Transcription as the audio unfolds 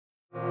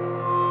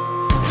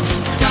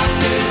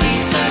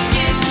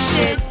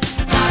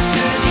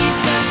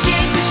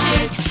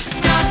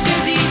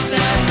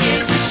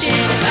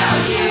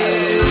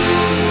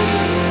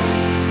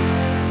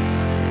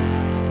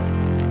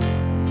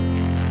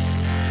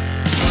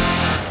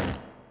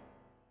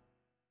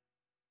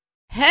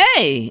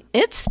Hi,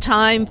 it's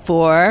time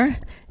for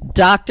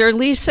Dr.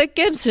 Lisa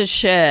Gives a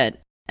Shit.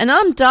 And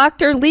I'm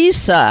Dr.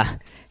 Lisa.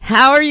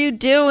 How are you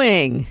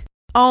doing?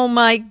 Oh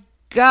my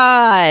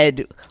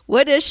God.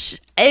 What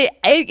is I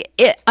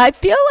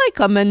feel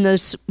like I'm in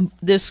this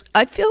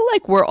I feel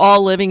like we're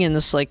all living in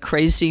this like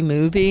crazy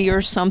movie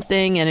or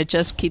something, and it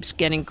just keeps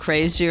getting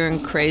crazier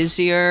and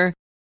crazier.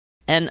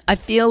 And I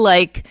feel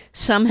like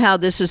somehow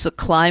this is a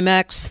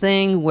climax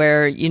thing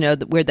where, you know,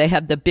 where they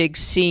have the big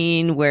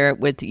scene where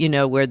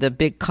the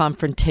big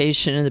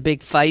confrontation and the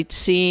big fight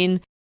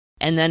scene.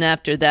 And then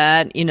after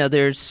that, you know,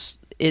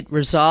 it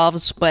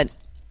resolves. But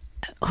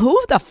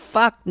who the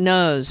fuck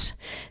knows?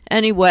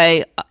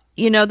 Anyway,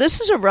 you know,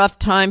 this is a rough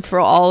time for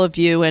all of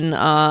you. And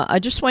I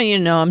just want you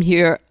to know I'm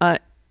here.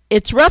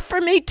 It's rough for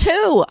me,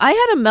 too. I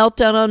had a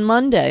meltdown on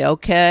Monday,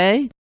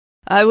 okay?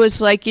 I was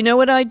like, you know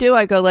what I do?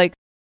 I go like,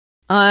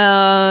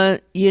 my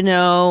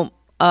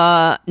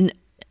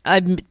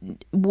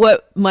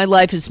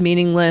life is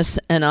meaningless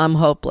and I'm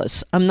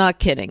hopeless. I'm not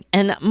kidding.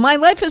 And my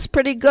life is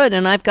pretty good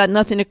and I've got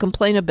nothing to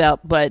complain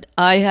about, but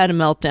I had a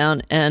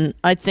meltdown, and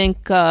I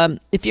think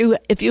if you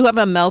have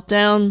a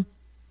meltdown,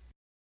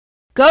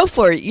 go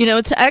for it. You know,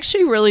 it's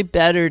actually really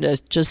better to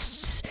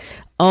just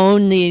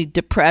own the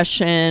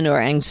depression or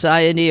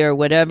anxiety or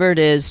whatever it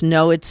is,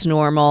 know it's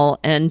normal,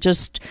 and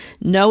just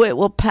know it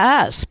will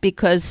pass,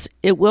 because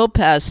it will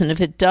pass. And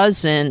if it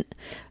doesn't,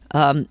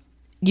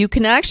 you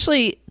can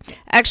actually,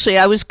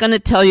 I was going to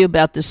tell you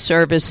about this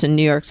service in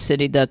New York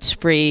City that's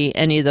free,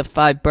 any of the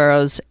 5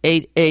 boroughs,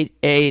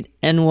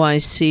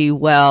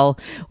 888-NYC-WELL,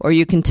 or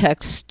you can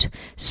text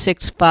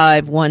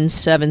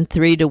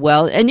 65173 to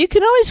WELL, and you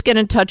can always get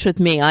in touch with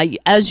me.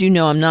 As you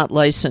know, I'm not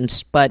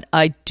licensed, but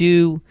I've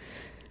been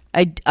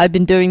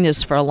doing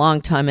this for a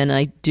long time, and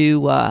I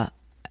do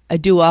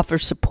offer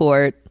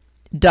support.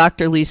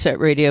 Dr. Lisa at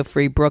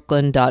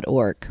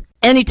RadioFreeBrooklyn.org.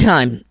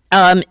 Anytime.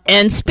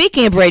 And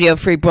speaking of Radio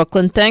Free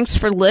Brooklyn, thanks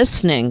for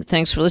listening.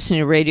 Thanks for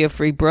listening to Radio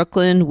Free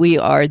Brooklyn. We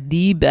are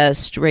the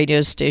best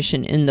radio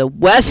station in the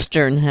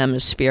Western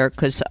Hemisphere,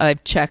 because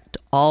I've checked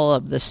all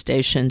of the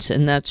stations,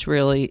 and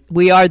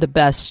we are the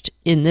best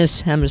in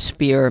this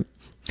hemisphere.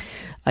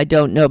 I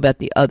don't know about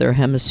the other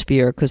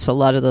hemisphere, because a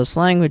lot of those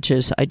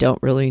languages I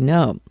don't really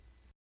know.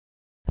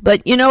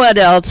 But you know what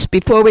else?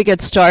 Before we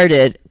get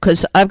started,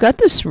 because I've got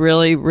this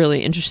really,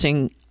 really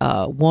interesting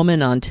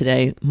woman on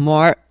today.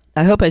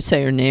 I hope I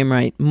say her name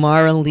right.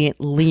 Maria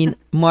Elena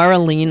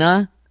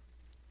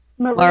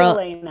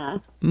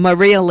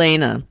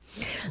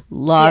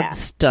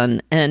Logston.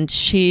 Yeah. And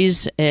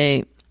she's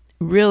a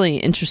really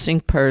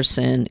interesting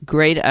person,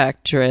 great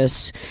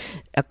actress,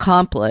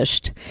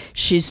 accomplished.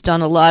 She's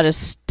done a lot of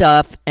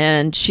stuff,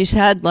 and she's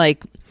had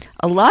like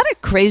a lot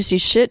of crazy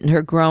shit in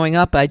her growing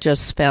up, I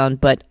just found.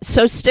 But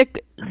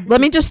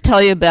let me just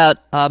tell you about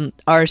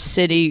our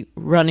city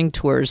running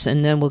tours,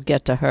 and then we'll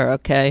get to her,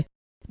 okay?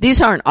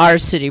 These aren't our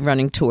city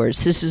running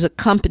tours. This is a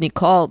company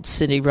called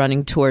City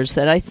Running Tours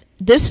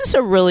this is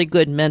a really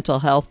good mental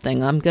health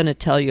thing. I'm going to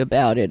tell you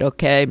about it,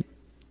 okay?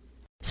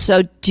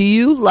 So do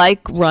you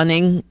like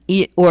running,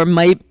 or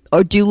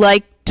do you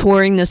like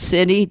touring the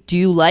city? Do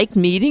you like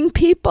meeting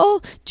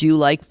people? Do you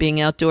like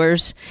being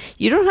outdoors?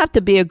 You don't have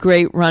to be a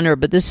great runner,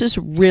 but this is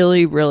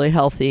really, really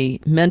healthy,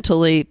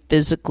 mentally,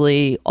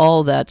 physically,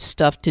 all that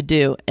stuff to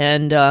do.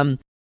 And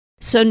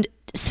so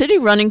City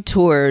Running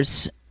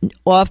Tours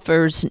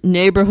offers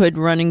neighborhood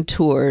running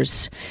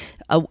tours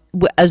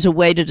as a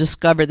way to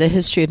discover the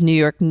history of New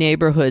York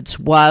neighborhoods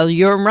while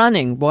you're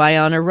running,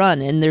 while on a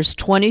run. And there's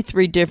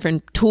 23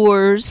 different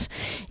tours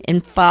in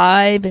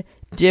 5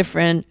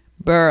 different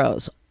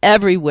boroughs,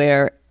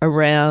 everywhere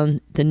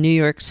around the New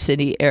York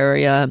City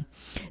area.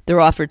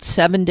 They're offered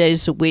 7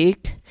 days a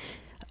week.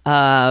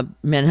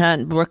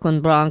 Manhattan,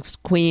 Brooklyn, Bronx,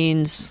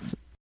 Queens.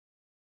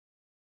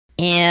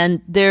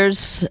 And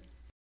there's,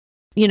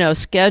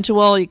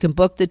 schedule. You can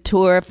book the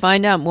tour.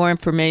 Find out more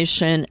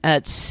information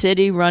at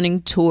City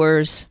Running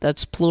Tours.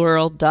 That's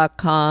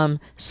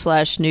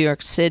plural.com/New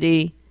York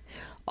City.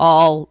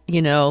 All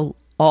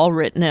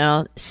written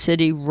out.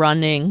 City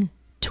Running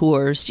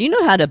Tours. You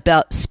know how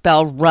to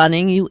spell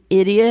running, you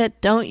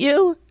idiot, don't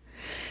you?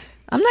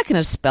 I'm not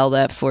going to spell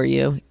that for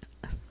you.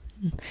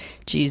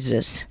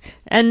 Jesus.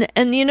 And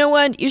you know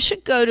what? You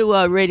should go to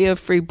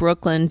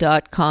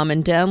RadioFreeBrooklyn.com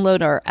and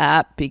download our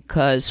app,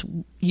 because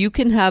you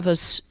can have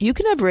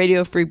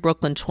Radio Free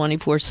Brooklyn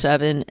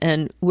 24/7,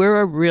 and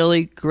we're a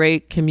really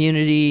great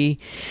community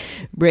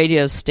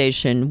radio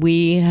station.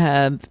 We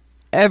have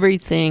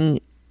everything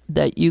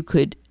that you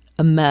could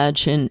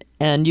imagine,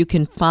 and you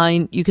can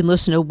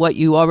listen to what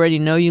you already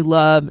know you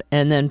love,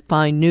 and then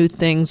find new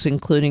things,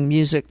 including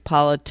music,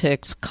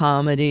 politics,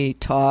 comedy,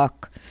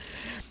 talk.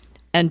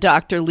 And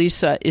Dr.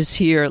 Lisa is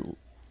here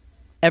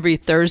every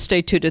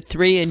Thursday 2 to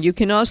 3, and you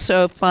can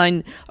also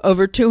find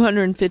over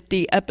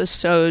 250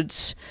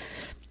 episodes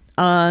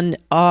on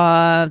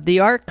the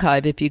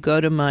archive if you go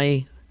to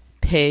my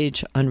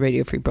page on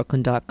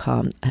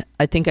RadioFreeBrooklyn.com.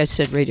 I think I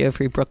said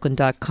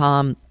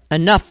RadioFreeBrooklyn.com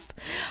enough.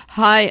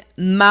 Hi,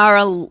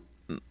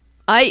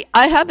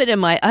 I have it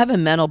I have a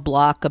mental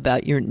block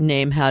about your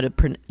name, how to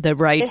the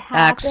right It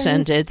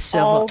accent. happens It's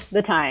all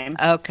the time.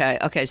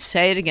 okay.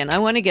 Say it again. I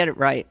want to get it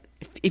right.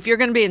 If you're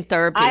going to be in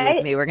therapy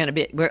with me,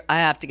 I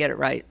have to get it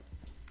right.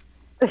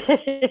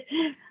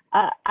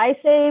 I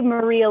say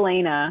Maria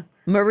Elena.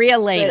 Maria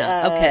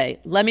Elena. Okay,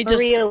 let me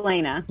just Maria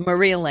Elena.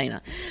 Maria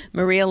Elena.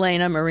 Maria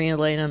Elena. Maria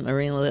Elena.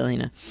 Maria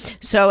Elena.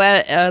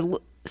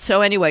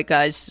 So anyway,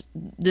 guys,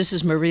 this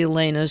is Maria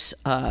Elena's,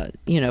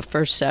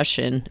 first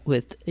session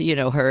with,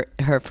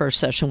 her first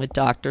session with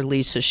Dr.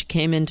 Lisa. She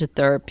came into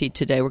therapy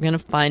today. We're going to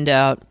find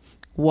out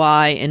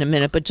why in a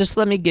minute, but just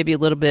let me give you a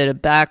little bit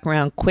of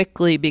background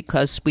quickly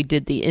because we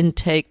did the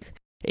intake,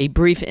 a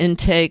brief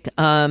intake.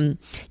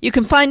 You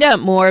can find out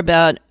more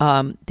about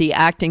the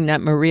acting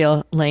that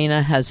Maria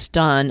Elena has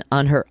done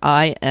on her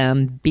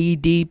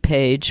IMBD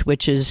page,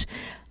 which is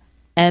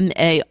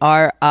MARIELENA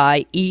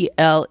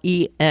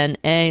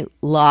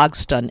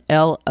Logsdon,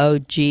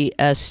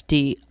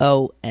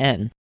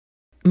 LOGSDON.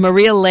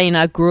 Maria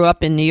Elena grew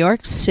up in New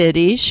York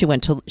City.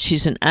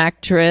 She's an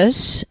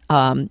actress.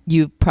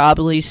 You've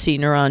probably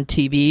seen her on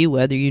TV,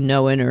 whether you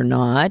know it or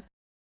not.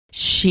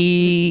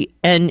 She's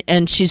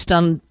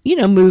done,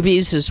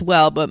 movies as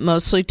well, but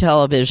mostly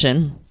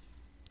television.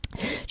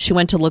 She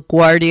went to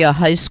LaGuardia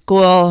High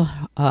School.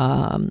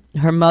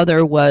 Her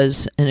mother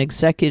was an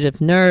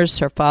executive nurse.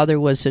 Her father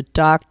was a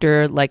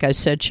doctor. Like I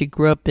said, she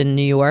grew up in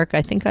New York.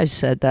 I think I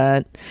said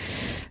that.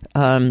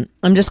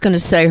 I'm just going to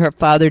say her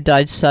father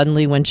died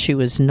suddenly when she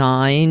was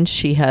 9.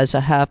 She has a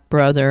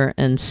half-brother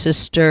and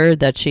sister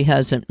that she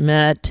hasn't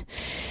met.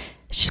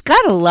 She's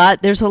got a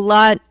lot. There's a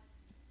lot.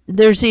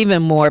 There's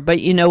even more.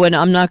 But you know what?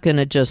 I'm not going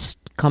to just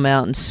come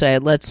out and say,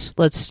 let's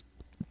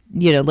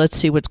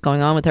see what's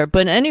going on with her.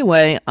 But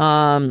anyway,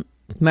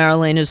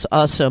 Marilyn is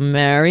also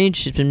married.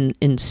 She's been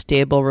in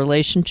stable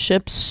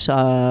relationships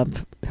her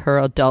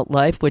adult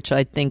life, which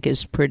I think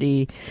is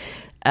pretty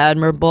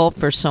admirable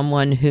for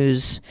someone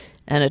who's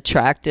an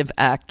attractive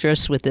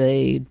actress with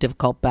a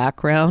difficult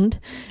background.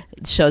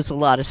 It shows a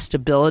lot of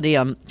stability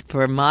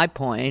for my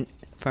point.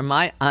 For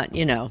my, I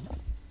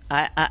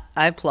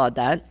applaud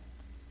that.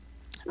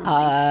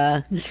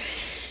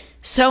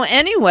 So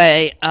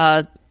anyway,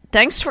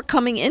 thanks for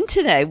coming in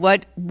today.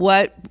 What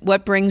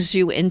brings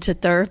you into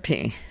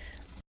therapy?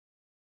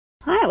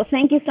 Hi, well,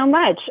 thank you so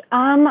much.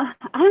 I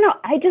don't know.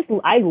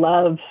 I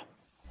love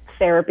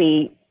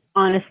therapy.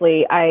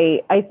 Honestly,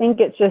 I think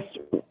it's just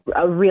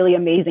a really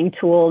amazing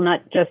tool,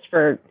 not just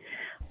for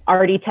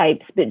arty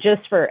types, but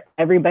just for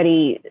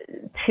everybody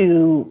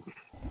to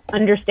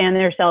understand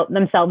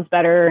themselves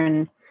better.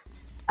 And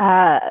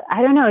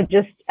I don't know,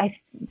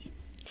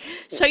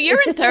 So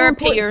you're in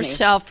therapy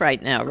yourself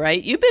right now,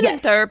 right? You've been in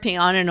therapy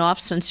on and off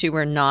since you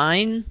were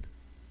 9?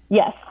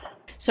 Yes.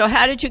 So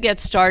how did you get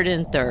started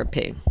in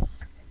therapy?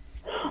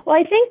 Well,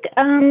 I think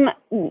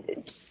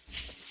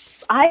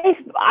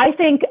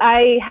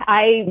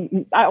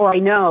I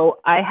know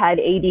I had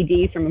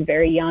ADD from a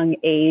very young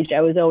age.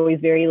 I was always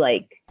very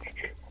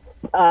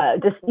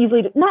just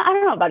easily, I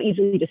don't know about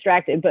easily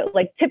distracted, but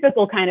like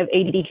typical kind of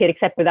ADD kid,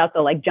 except without the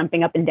like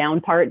jumping up and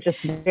down part, just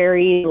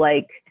very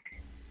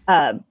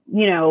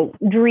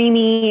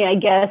dreamy, I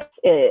guess.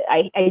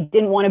 I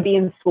didn't want to be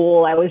in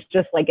school. I was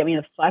just like, get me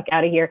the fuck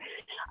out of here.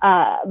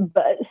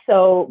 But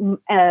so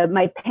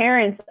my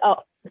parents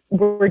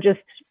were just,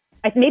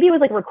 maybe it was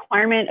like a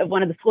requirement of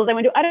one of the schools I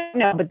went to. I don't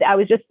know, but I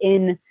was just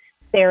in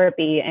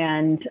therapy,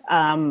 and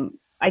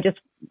I just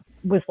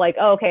was like,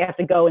 oh, okay, I have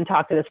to go and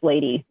talk to this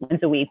lady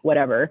once a week,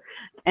 whatever.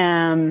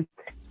 And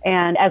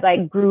as I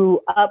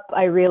grew up,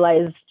 I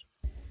realized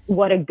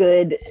what a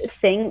good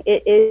thing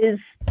it is,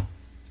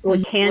 or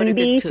can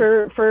be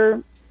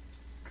for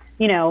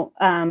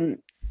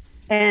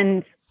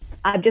and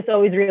I've just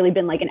always really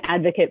been like an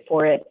advocate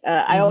for it.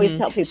 I always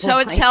tell people. So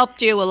it's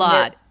helped you a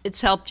lot. It's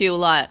helped you a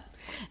lot.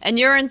 And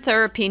you're in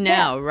therapy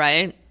now,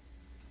 right?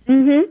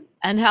 Mm-hmm.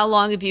 And how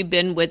long have you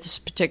been with this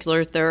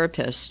particular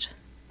therapist?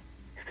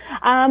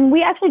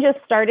 We actually just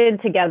started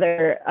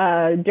together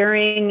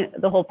during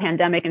the whole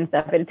pandemic and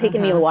stuff. It had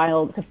taken me a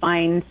while to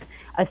find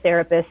a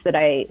therapist that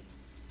I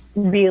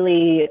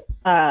really,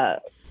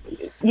 it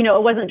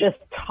wasn't just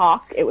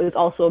talk. It was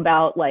also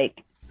about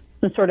like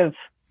some sort of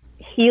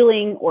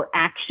healing or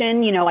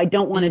action. I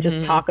don't want to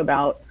just talk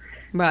about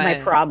my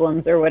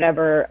problems or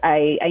whatever.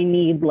 I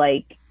need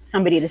like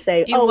somebody to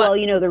say,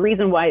 the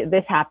reason why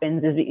this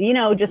happens is,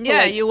 just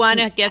you want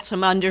to get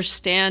some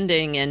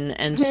understanding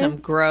and some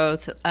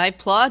growth. I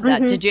applaud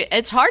that.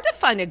 It's hard to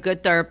find a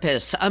good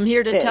therapist. I'm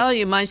here to tell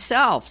you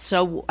myself.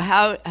 So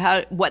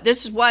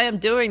this is why I'm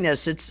doing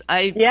this.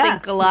 I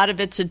think a lot of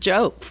it's a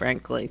joke,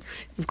 frankly,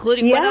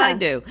 including what I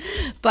do.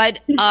 But,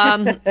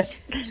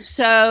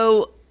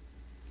 so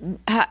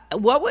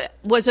what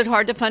was it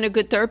hard to find a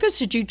good therapist?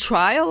 Did you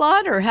try a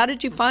lot, or how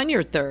did you find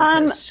your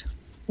therapist?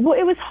 Well,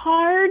 it was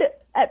hard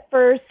at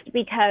first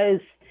because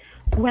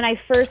when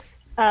I first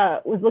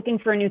was looking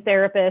for a new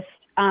therapist,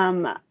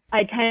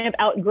 I'd kind of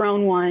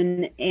outgrown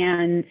one.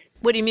 And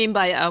what do you mean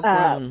by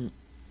outgrown?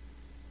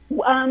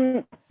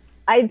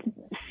 I'd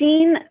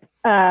seen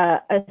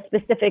a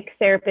specific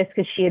therapist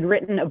because she had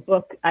written a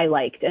book I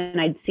liked,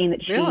 and I'd seen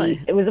that she. Really?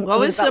 What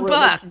was the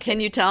book? Can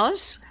you tell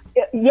us?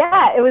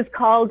 Yeah, it was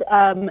called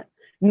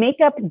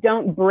Makeup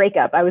Don't Break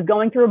Up. I was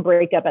going through a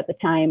breakup at the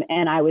time,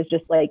 and I was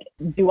just like,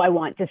 do I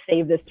want to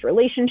save this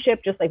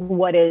relationship? Just like,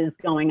 what is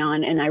going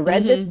on? And I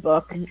read this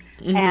book,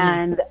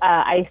 and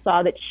I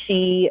saw that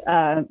she,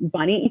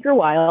 Bonnie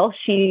Eaker-Weil,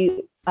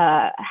 she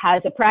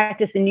has a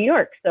practice in New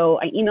York. So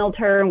I emailed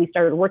her, and we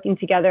started working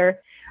together.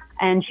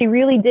 And she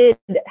really did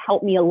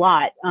help me a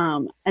lot.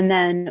 And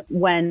then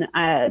when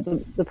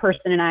the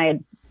person and I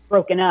had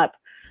broken up,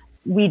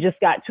 we just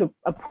got to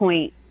a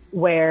point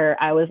where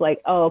I was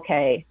like, oh,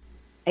 okay,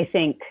 I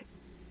think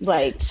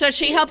like. So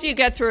she helped you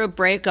get through a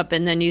breakup,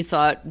 and then you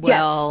thought,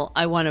 well,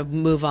 I want to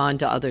move on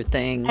to other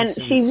things. And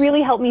she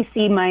really helped me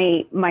see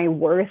my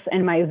worth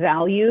and my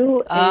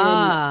value.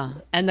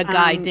 And the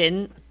guy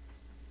didn't?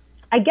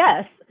 I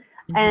guess.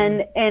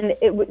 And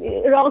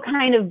it all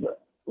kind of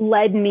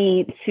led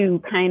me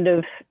to kind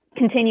of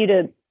continue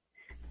to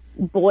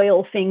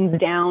boil things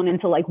down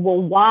into like,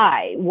 well,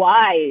 why,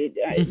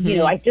 you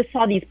know, I just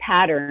saw these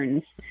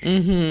patterns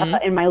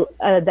in my,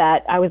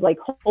 that I was like,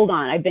 hold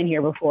on, I've been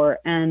here before.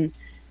 And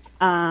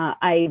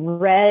I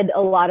read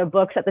a lot of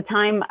books at the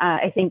time.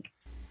 I think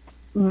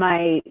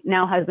my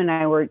now husband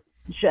and I were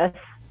just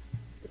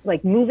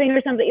like moving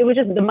or something. It was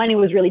just, the money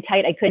was really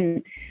tight. I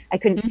couldn't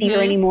see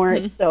her anymore.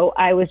 So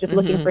I was just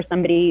looking for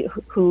somebody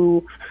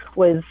who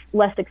was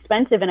less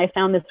expensive. And I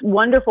found this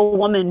wonderful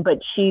woman, but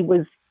she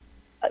was,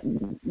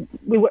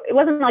 it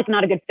wasn't like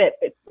not a good fit.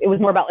 It was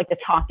more about like the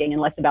talking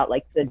and less about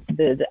like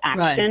the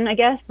action, I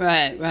guess.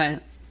 Right.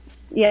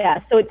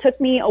 Yeah. So it took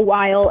me a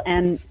while,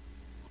 and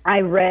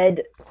I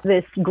read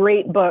this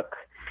great book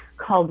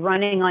called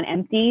Running on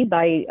Empty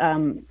by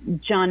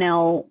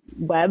Jonelle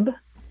Webb.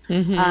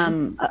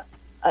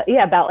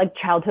 About like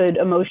childhood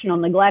emotional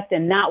neglect.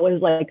 And that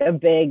was like a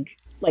big,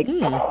 like,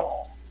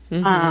 so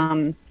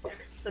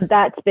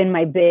that's been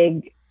my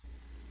big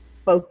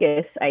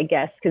focus, I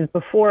guess. Cause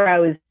before I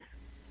was,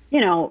 you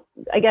know,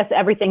 I guess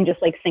everything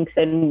just like sinks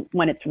in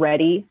when it's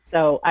ready.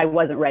 So I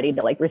wasn't ready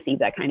to like receive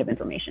that kind of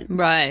information.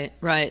 Right.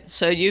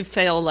 So you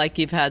feel like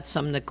you've had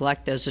some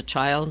neglect as a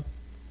child?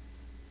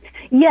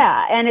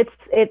 Yeah. And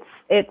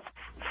it's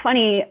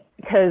funny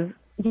because,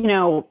 you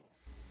know,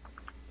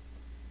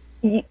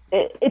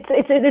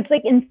 it's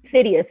like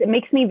insidious. It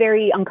makes me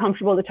very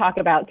uncomfortable to talk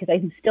about because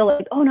I'm still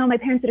like, oh no, my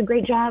parents did a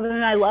great job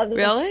and I love it.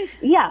 Really?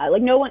 Yeah.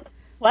 Like no one.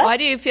 What? Why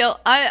do you feel?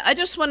 I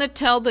just want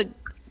to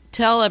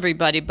tell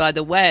everybody, by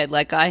the way,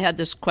 like I had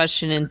this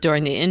question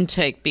during the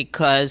intake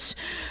because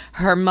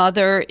her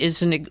mother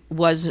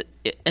was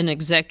an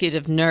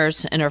executive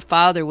nurse and her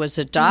father was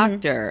a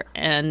doctor,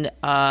 and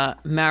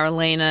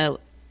Marilena,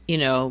 you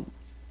know.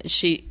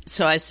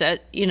 So I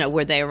said, you know,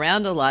 were they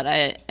around a lot?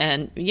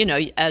 And, you know,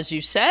 as you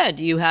said,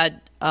 you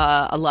had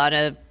a lot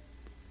of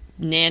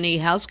nanny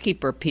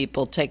housekeeper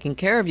people taking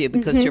care of you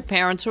because your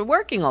parents were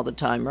working all the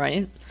time,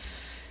 right?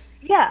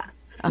 Yeah.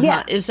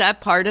 Yeah. Is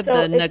that part of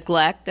the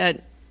neglect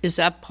is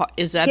that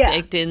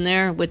baked in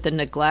there with the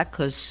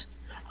neglect?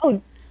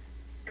 Oh,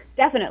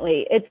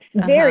 definitely. It's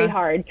very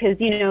hard because,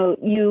 you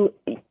know,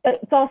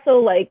 it's also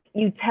like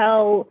you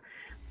tell,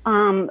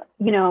 you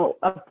know,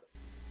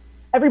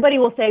 everybody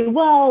will say,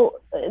 well,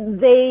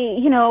 they,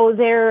 you know,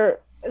 they're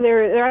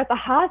at the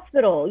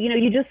hospital. You know,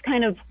 you just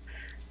kind of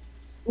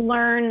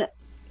learn.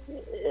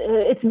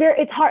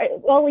 It's hard.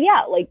 Well,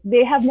 yeah, like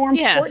they have more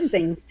important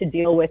things to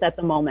deal with at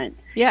the moment.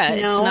 Yeah,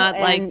 you it's know? not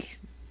like,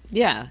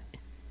 yeah.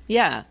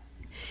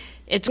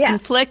 It's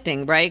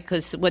conflicting, right?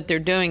 Because what they're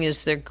doing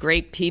is they're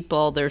great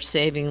people. They're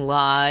saving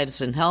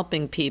lives and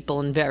helping people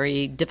in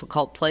very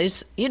difficult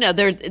places. You know,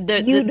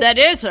 that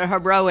is a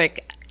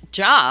heroic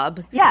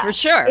job, for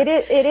sure. It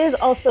is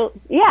also,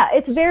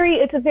 it's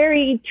a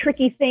very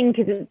tricky thing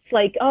because it's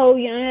like, oh,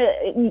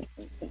 you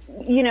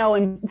know,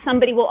 and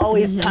somebody will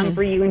always come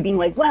for you and being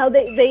like, well,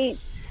 they,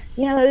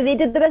 you know, they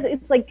did the best.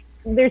 It's like,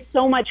 there's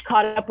so much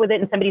caught up with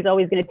it and somebody's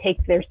always going to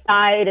take their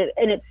side,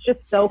 and it's just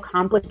so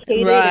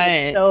complicated.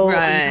 It's so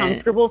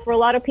uncomfortable for a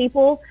lot of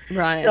people.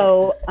 Right.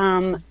 So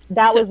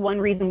that was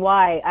one reason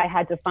why I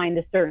had to find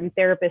a certain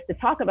therapist to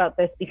talk about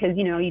this, because,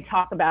 you know, you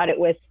talk about it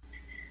with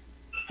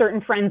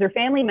certain friends or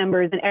family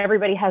members and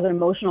everybody has an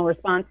emotional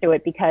response to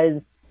it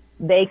because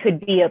they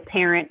could be a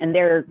parent and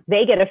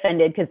they get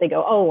offended because they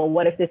go, oh, well,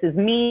 what if this is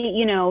me?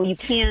 You know, you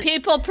can't.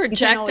 People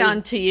project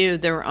onto you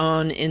their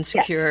own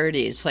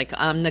insecurities. Like,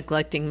 I'm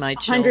neglecting my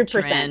children.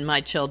 100%.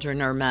 My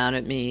children are mad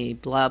at me,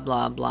 blah,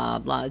 blah, blah,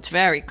 blah. It's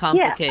very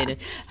complicated.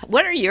 Yeah.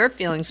 What are your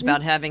feelings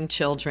about having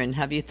children?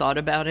 Have you thought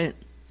about it?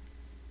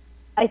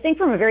 I think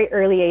from a very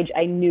early age,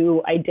 I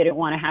knew I didn't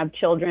want to have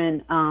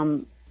children.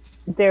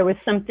 There was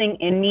something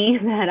in me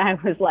that I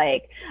was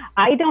like,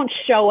 I don't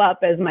show up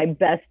as my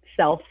best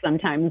self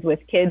sometimes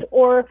with kids,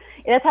 or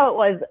that's how it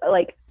was,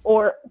 like,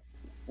 or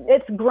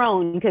it's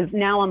grown because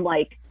now I'm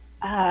like,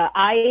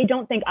 I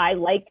don't think I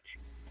liked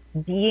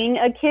being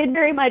a kid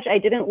very much. I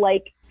didn't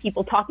like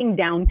people talking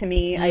down to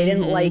me. I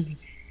didn't like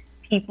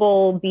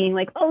people being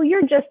like, oh,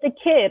 you're just a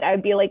kid,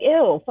 I'd be like,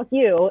 ew, fuck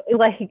you.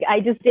 Like,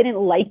 I just didn't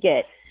like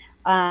it.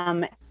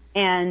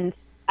 And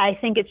I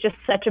think it's just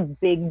such a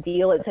big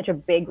deal. It's such a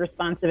big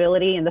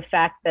responsibility. And the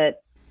fact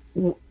that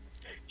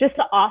just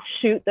the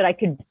offshoot that I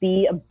could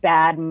be a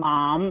bad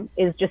mom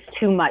is just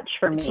too much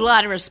for me. It's a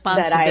lot of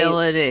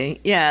responsibility.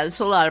 Yeah,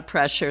 it's a lot of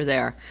pressure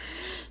there.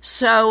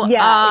 So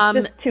yeah,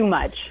 it's just too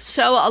much.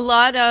 So a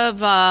lot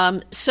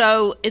of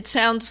so it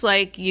sounds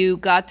like you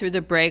got through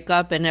the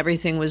breakup and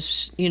everything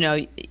was, you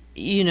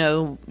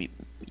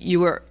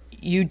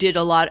did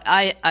a lot.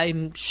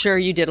 I'm sure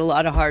you did a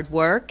lot of hard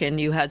work and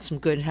you had some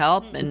good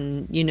help,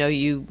 and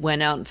you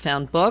went out and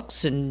found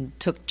books and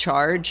took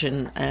charge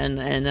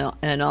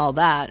and all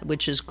that,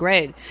 which is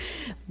great.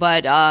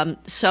 But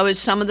so is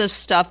some of the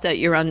stuff that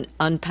you're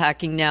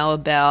unpacking now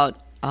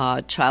about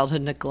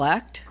childhood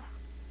neglect?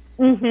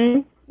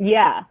 Mm-hmm.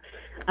 Yeah.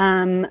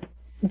 A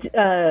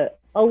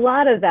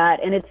lot of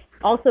that, and it's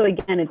also,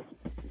 again, it's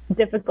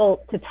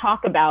difficult to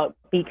talk about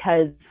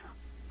because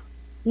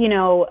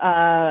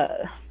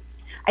I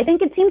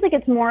think it seems like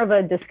it's more of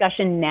a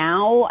discussion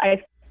now.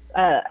 I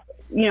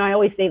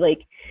always say,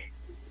 like,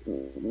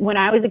 when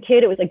I was a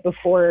kid, it was like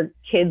before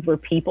kids were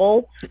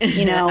people,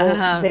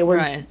 they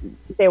were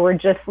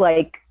just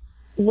like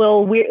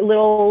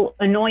little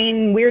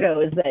annoying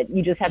weirdos that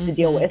you just have to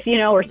deal with,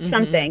 or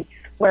something.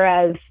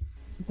 Whereas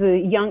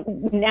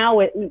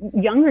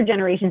younger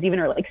generations even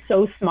are like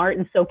so smart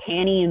and so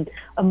canny and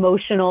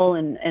emotional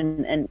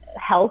and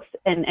health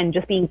and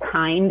just being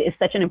kind is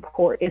such a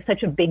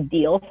big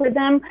deal for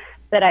them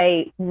that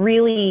I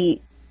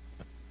really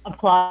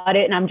applaud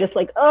it. And I'm just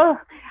like, oh,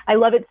 I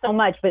love it so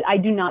much, but I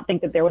do not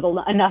think that there was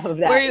enough of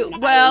that.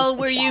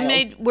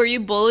 Were you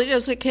bullied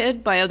as a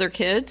kid by other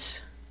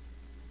kids?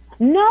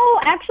 No,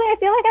 actually, I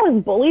feel like I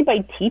was bullied by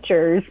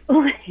teachers.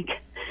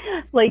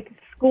 like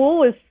school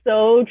was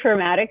so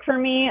traumatic for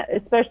me,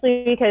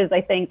 especially because I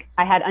think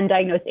I had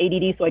undiagnosed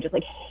ADD, so I just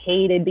like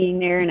hated being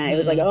there, and I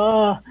was like,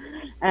 oh.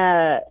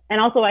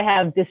 And also I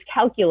have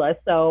dyscalculia,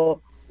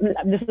 so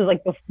this is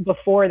like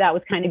before that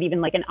was kind of even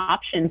like an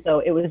option, so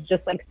it was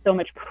just like so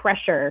much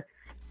pressure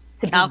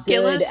to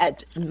calculus be good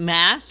at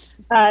math.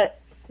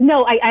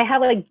 No, I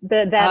have like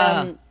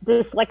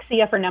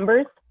dyslexia for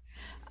numbers.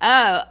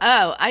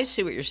 Oh, I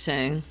see what you're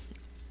saying.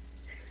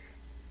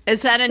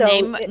 Is that a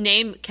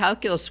name?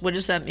 Calculus. What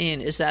does that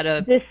mean? Is that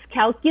a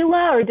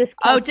dyscalculia or dyscalculia?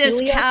 Oh,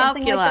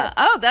 dyscalculia. Like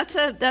oh,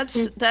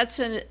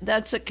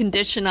 that's a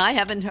condition I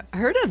haven't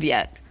heard of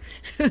yet.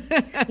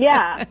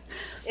 Yeah,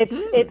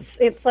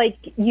 it's like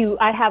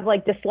I have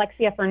like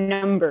dyslexia for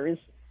numbers.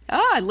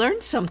 Oh, I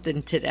learned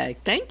something today.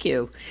 Thank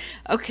you.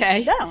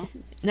 Okay.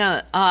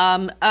 No.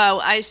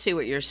 I see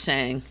what you're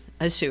saying.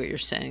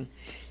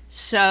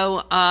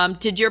 So,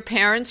 did your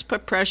parents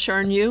put pressure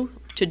on you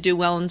to do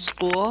well in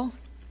school?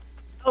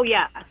 Oh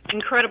yeah,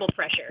 incredible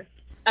pressure.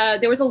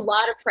 There was a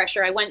lot of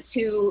pressure. I went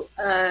to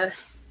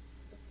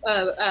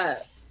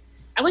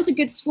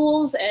good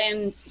schools,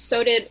 and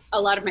so did a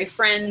lot of my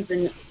friends.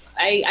 And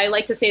I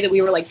like to say that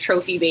we were like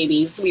trophy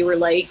babies. We were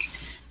like,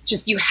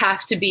 just, you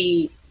have to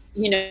be,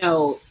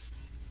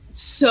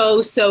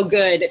 so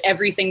good at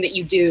everything that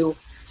you do.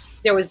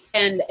 There was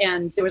and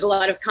there was a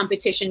lot of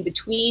competition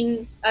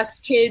between us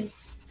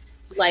kids.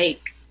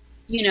 Like,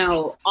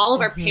 all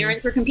of our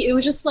parents are competing. It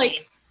was just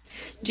like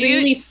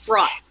really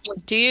fraught.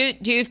 Do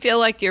you feel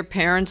like your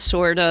parents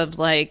sort of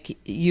like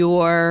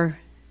their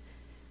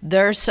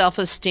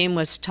self-esteem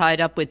was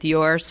tied up with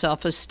your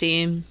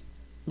self-esteem,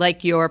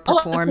 like your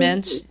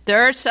performance?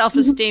 Their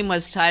self-esteem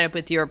was tied up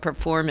with your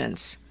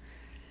performance.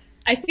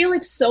 I feel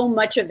like so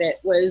much of it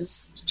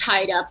was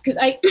tied up because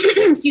I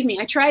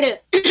try to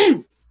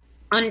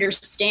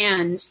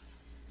understand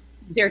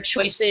their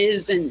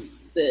choices and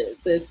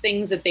the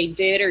things that they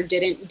did or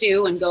didn't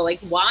do, and go like,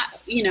 why,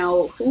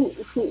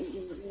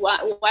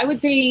 why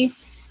would these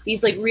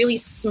like really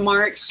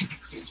smart,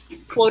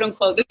 quote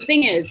unquote, the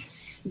thing is,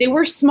 they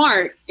were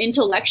smart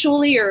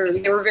intellectually, or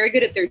they were very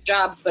good at their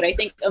jobs, but I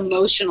think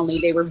emotionally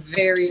they were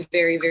very,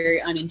 very,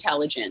 very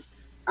unintelligent.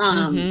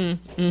 And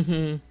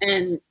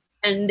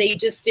they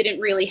just didn't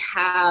really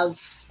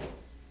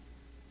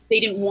they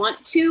didn't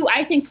want to,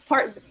 I think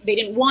they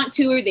didn't want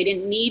to, or they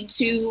didn't need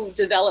to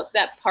develop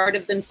that part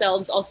of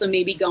themselves. Also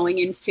maybe going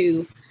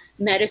into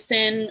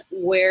medicine,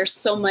 where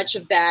so much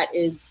of that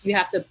is, you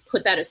have to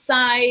put that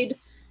aside.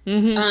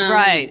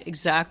 Right,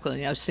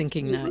 exactly. I was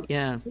thinking that,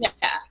 yeah.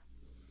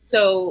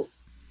 So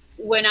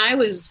when I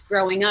was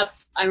growing up,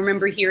 I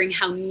remember hearing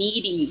how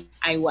needy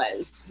I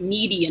was,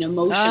 needy and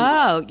emotional.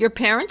 Oh, your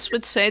parents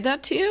would say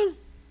that to you?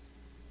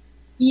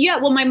 Yeah,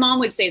 well, my mom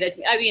would say that to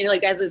me. I mean,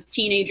 like as a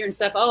teenager and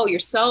stuff, oh, you're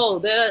so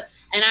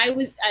and I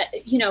was,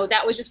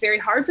 that was just very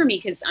hard for me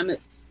because I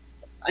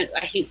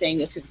hate saying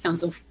this because it sounds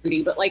so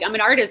fruity, but like I'm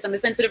an artist, I'm a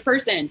sensitive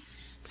person.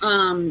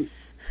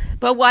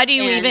 But why do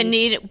you even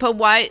need it? But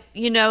why,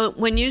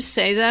 when you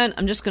say that,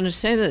 I'm just going to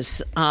say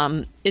this.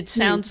 It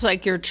sounds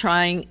like you're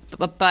trying,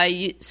 but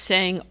by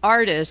saying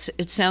artist,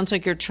 it sounds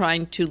like you're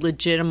trying to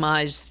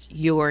legitimize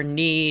your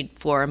need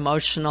for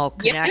emotional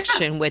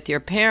connection with your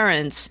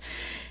parents.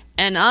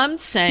 And I'm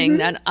saying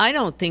that I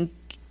don't think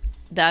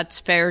that's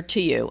fair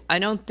to you. I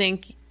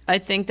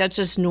think that's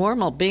just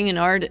normal. Being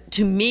an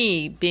to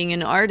me, being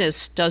an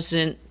artist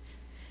doesn't,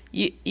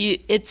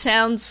 it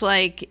sounds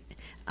like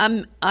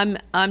I'm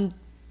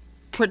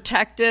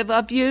protective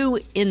of you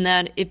in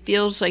that it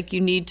feels like you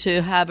need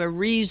to have a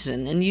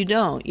reason, and you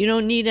don't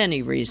need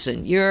any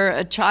reason. You're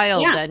a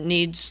child that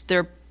needs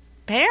their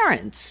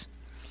parents.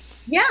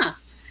 Yeah.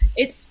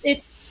 It's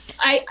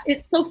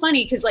so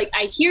funny because like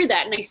I hear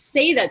that and I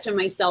say that to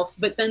myself,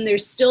 but then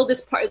there's still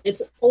this part,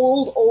 it's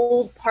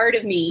old part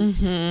of me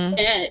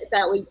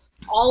that would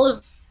all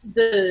of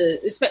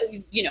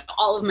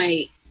all of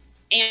my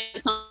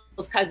aunts,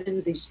 uncles,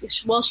 cousins, they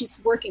just, well, she's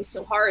working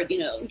so hard,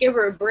 give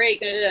her a break.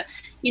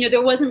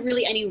 There wasn't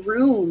really any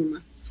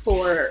room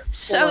for.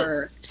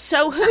 So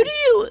who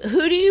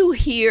do you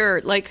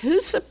hear? Like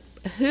who's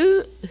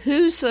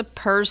the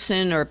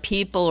person or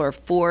people or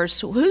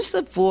force? Who's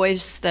the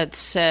voice that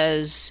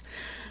says,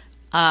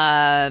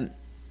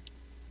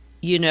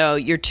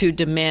 you're too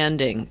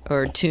demanding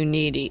or too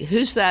needy?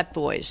 Who's that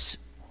voice?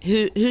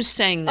 Who's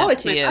saying that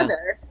to you? Oh, it's my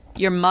mother.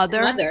 Your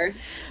mother? My mother.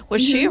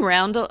 Was she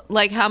around?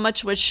 Like, how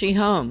much was she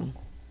home?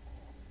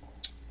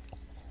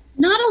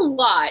 Not a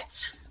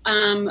lot.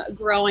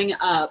 Growing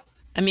up.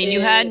 I mean, you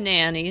had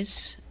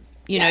nannies.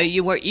 Yes.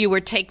 You were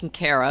taken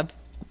care of.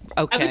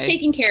 Okay. I was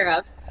taken care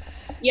of.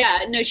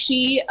 Yeah. No,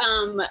 she.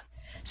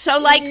 So,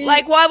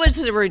 like, what was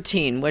the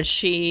routine? Was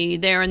she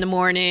there in the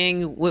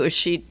morning? Was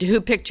she? Who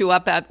picked you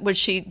up?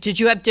 Did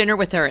you have dinner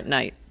with her at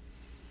night?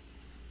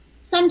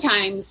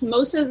 Sometimes.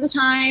 Most of the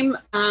time.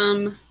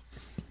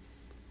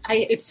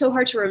 It's so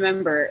hard to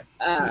remember.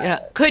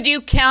 Could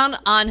you count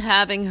on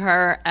having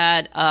her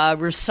at a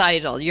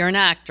recital? You're an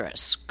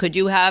actress. Could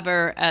you have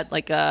her at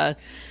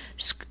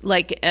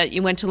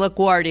you went to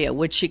LaGuardia?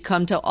 Would she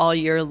come to all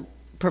your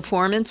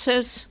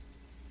performances?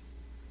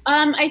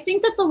 I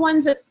think that the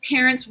ones that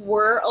parents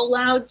were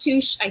allowed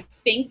to, I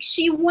think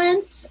she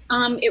went.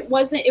 It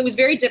was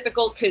very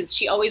difficult because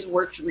she always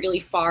worked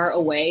really far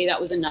away. That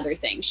was another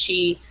thing.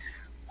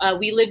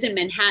 We lived in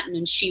Manhattan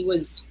and she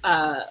was,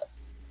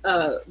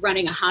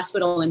 running a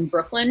hospital in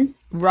Brooklyn.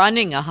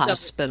 Running a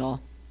hospital.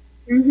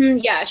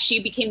 Yeah,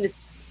 she became the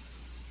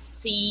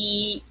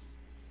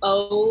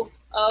COO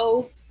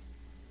of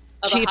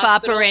Chief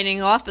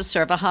Operating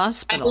Officer of a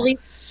hospital. I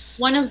believe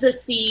one of the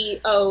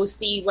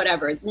COC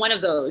whatever, one of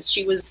those.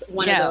 She was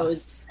one of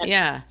those.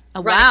 Yeah.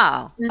 Oh,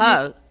 wow.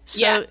 Oh,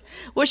 so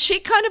was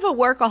she kind of a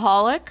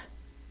workaholic?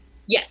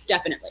 Yes,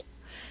 definitely.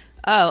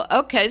 Oh,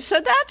 okay. So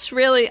that's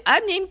really,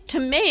 to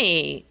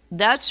me,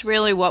 that's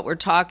really what we're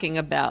talking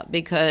about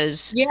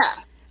because,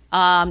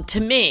 to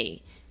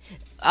me,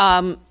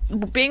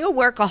 being a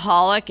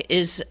workaholic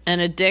is an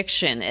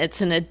addiction.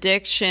 It's an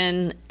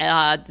addiction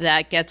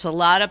that gets a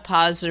lot of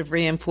positive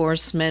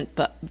reinforcement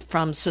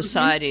from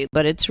society,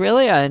 but it's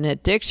really an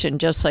addiction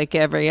just like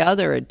every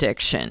other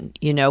addiction,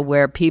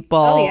 where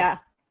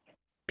people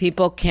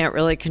can't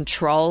really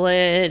control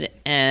it,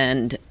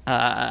 and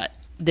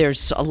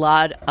there's a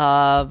lot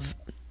of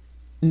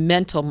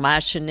mental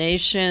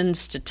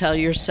machinations to tell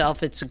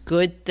yourself it's a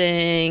good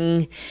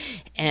thing,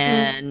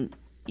 and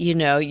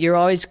you're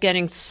always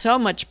getting so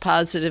much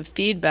positive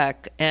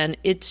feedback, and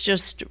it's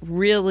just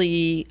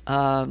really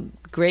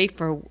great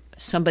for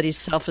somebody's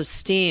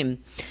self-esteem.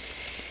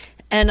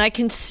 And I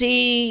can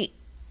see,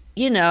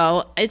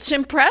 it's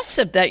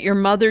impressive that your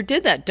mother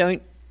did that.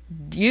 Don't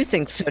you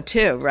think so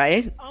too,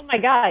 right? Oh my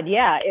God,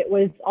 yeah. It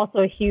was also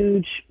a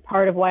huge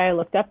part of why I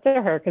looked up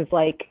to her because,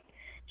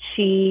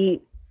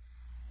 she,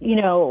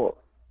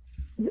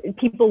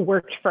 people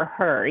worked for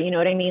her, you know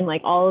what I mean?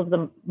 Like all of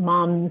the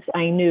moms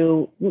I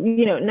knew,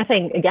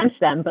 nothing against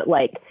them, but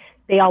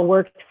they all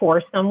worked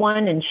for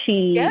someone and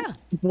she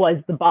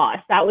was the boss.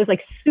 That was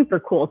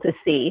super cool to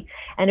see.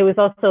 And it was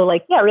also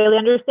really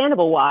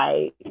understandable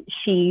why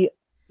she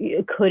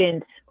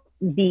couldn't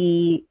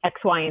be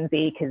X, Y, and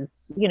Z. Cause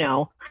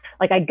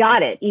I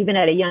got it even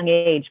at a young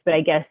age, but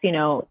I guess,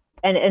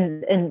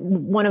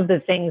 and one of the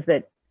things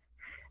that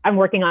I'm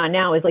working on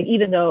now is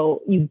even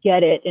though you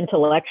get it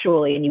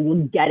intellectually and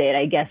you get it,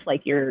 I guess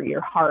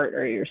your heart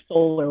or your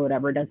soul or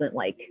whatever doesn't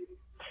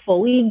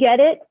fully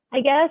get it,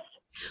 I guess.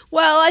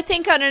 Well, I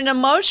think on an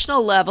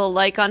emotional level,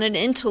 on an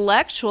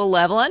intellectual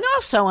level, and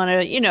also on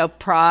a,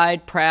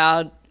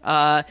 proud,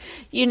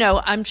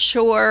 I'm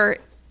sure,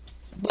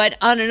 but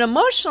on an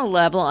emotional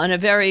level, on a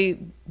very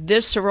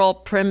visceral,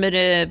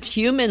 primitive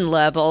human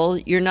level,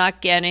 you're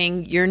not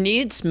getting your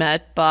needs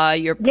met by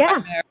your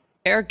primary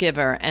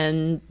caregiver,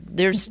 and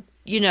there's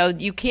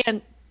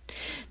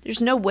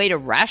there's no way to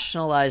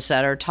rationalize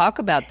that or talk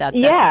about that.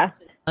 That's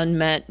an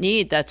unmet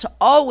need that's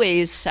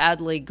always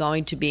sadly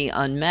going to be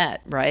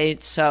unmet,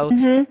 right? So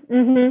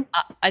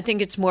I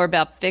think it's more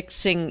about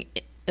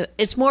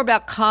it's more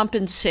about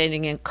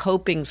compensating and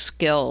coping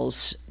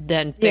skills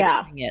than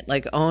fixing it,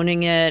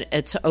 owning it.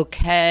 It's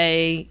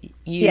okay.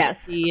 You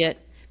see it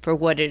for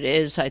what it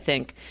is, I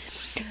think.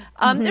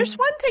 There's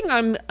one thing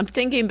I'm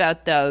thinking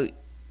about though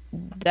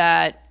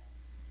that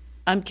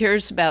I'm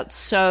curious about.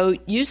 So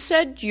you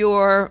said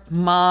your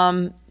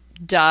mom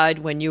died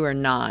when you were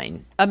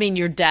 9. I mean,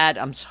 your dad,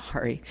 I'm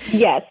sorry.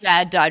 Yes.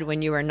 Dad died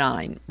when you were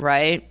 9,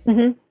 right?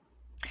 Mm-hmm.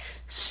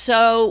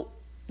 So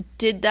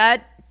did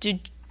that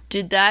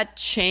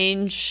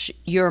change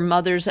your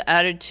mother's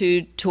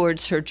attitude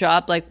towards her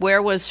job? Like,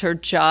 where was her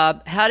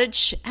job? How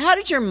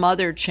did your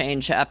mother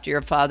change after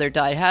your father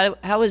died?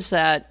 How was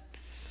that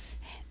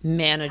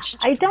managed?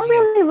 I don't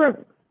really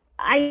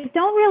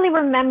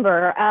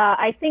remember.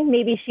 I think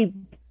maybe she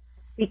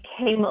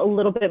became a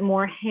little bit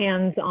more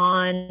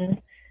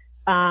hands-on.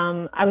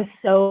 I was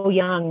so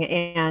young,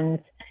 and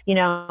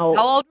How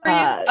old were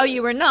you? Oh,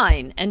 you were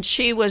 9, and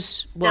she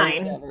was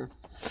 9. Whatever.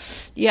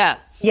 Yeah.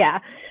 Yeah.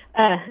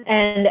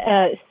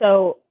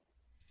 So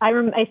I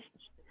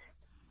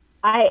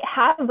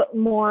have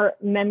more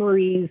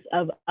memories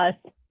of us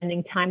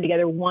spending time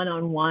together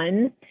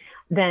one-on-one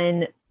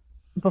than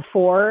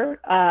before.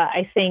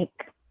 I think,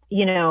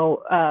 and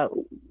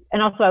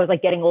also I was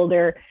like getting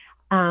older.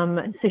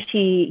 So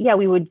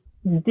we would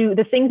do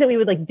the things that we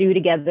would like do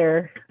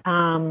together,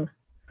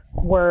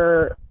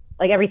 were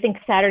like everything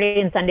Saturday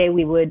and Sunday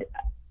we would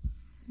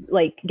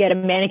like get a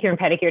manicure and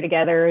pedicure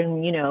together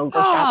and, go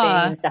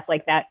shopping and stuff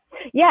like that.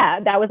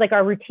 Yeah. That was like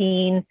our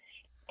routine.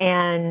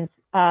 And,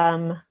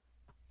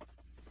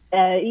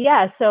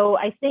 so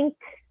I think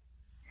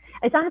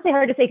it's honestly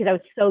hard to say because I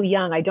was so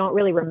young. I don't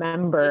really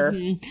remember.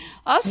 Mm-hmm.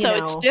 Also,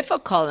 it's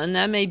difficult, and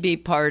that may be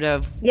part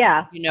of,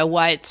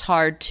 why it's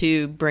hard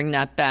to bring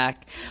that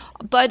back.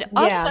 But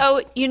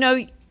also,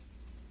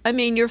 I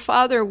mean, your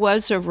father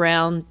was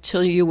around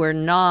till you were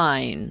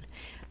 9.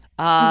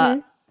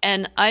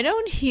 And I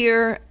don't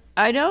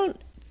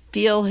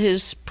feel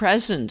his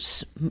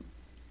presence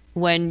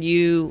when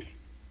you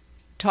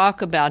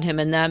talk about him,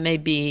 and that may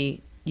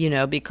be,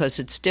 because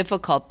it's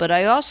difficult. But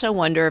I also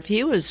wonder if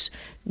he was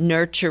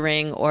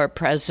nurturing or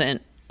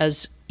present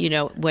as,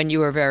 when you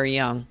were very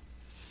young.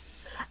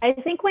 I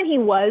think when he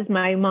was,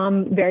 my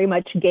mom very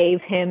much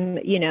gave him,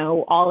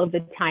 all of the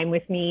time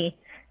with me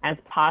as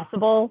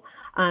possible,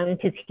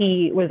 because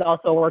he was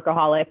also a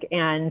workaholic,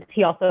 and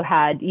he also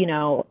had, he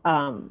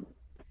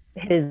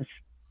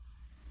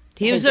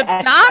was a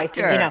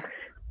doctor.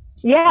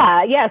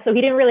 Yeah. So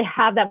he didn't really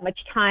have that much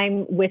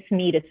time with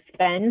me to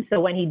spend. So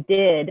when he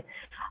did,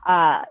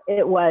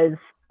 it was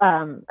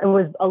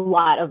a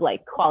lot of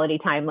like quality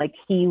time. Like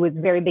he was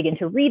very big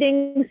into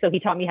reading. So he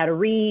taught me how to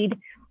read,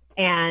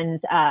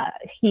 and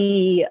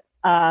we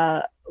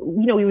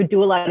would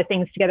do a lot of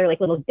things together,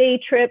 like little day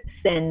trips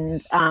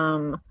and,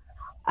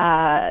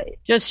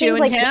 just you and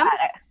like him?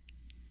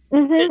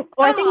 Mm-hmm.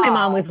 Well, I think my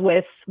mom was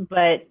with,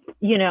 but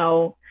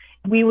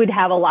we would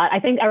have a lot.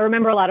 I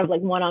remember a lot of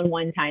like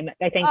one-on-one time.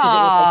 I think because it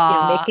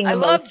was like, making the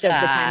most of the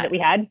time that we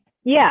had.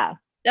 Yeah.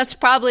 That's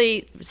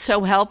probably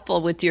so helpful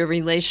with your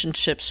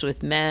relationships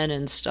with men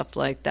and stuff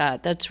like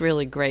that. That's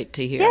really great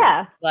to hear.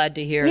 Yeah. Glad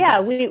to hear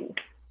that.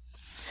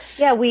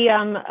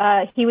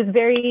 He was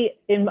very,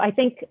 I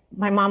think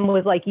my mom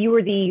was like, you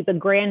were the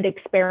grand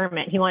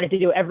experiment. He wanted to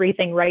do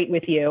everything right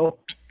with you.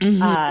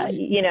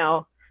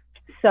 Mm-hmm.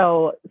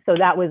 So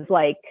that was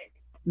like,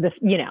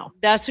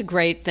 That's a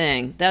great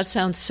thing. That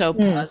sounds so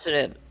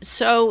positive.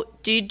 So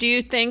do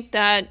you think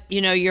that,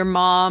 your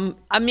mom,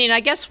 I mean, I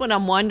guess what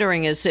I'm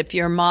wondering is if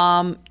your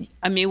mom,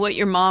 what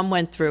your mom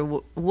went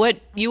through, what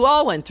you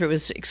all went through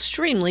is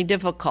extremely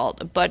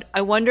difficult, but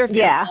I wonder if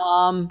your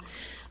mom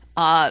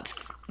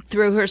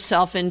threw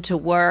herself into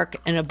work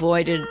and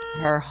avoided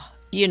her,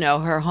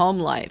 her home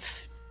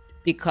life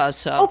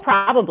because of. Oh,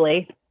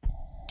 probably.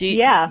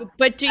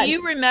 But do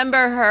you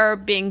remember her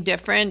being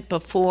different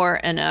before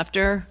and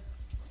after?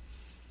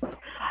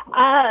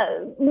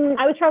 I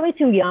was probably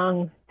too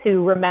young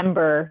to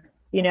remember,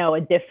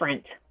 a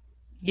different.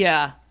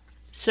 Yeah.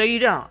 So you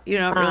don't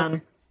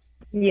really.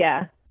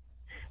 Yeah.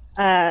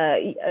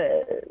 I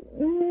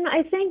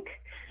think,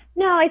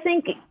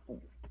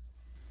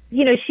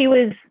 she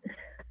was,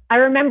 I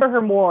remember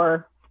her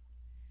more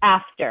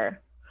after.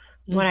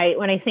 When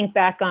I think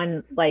back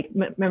on like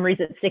memories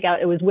that stick out,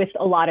 it was with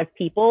a lot of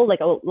people, like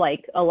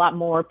a lot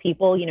more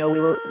people, we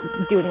were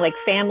doing like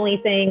family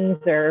things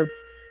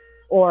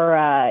or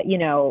I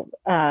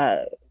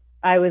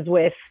was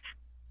with,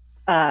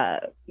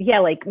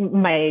 like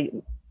my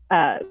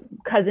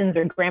cousins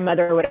or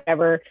grandmother or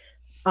whatever,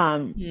 a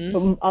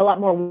lot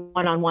more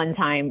one-on-one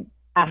time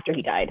after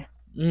he died.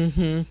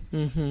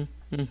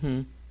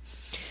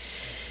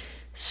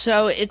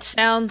 So it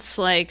sounds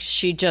like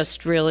she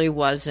just really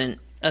wasn't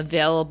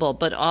available,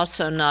 but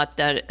also not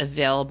that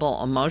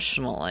available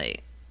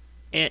emotionally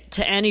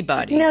to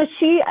anybody. No.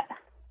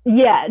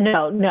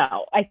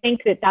 I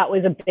think that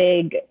was a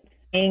big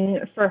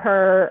thing for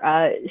her.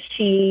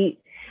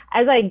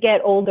 As I get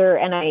older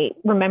and I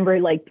remember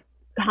like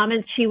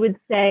comments she would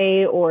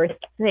say or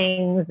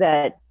things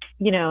that,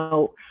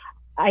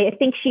 I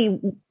think she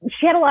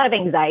had a lot of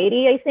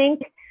anxiety. I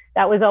think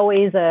that was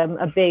always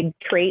a big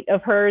trait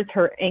of hers,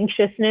 her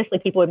anxiousness,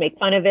 like people would make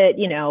fun of it,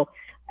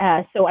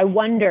 so I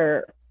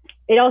wonder,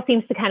 it all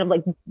seems to kind of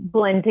like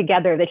blend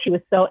together that she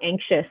was so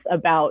anxious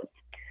about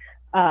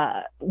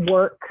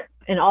work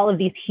and all of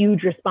these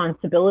huge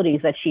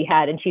responsibilities that she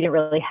had, and she didn't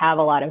really have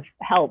a lot of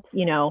help,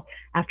 you know,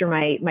 after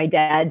my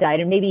dad died,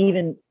 and maybe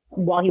even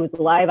while he was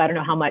alive. I don't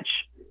know how much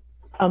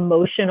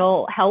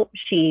emotional help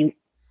she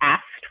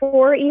asked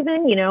for,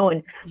 even, you know.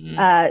 And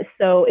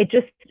so it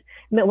just,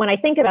 when I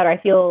think about her, I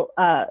feel,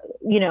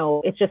 you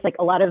know, it's just like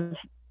a lot of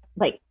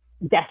like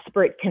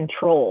desperate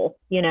control,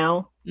 you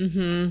know.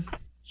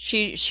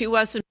 She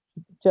wasn't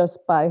just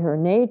by her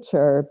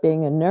nature,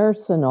 being a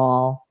nurse and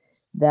all,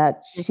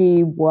 that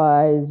she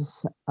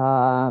was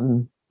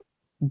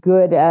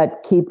good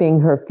at keeping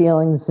her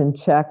feelings in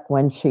check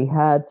when she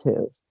had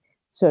to.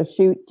 So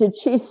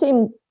she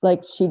seem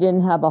like she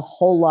didn't have a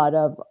whole lot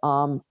of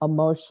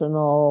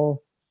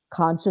emotional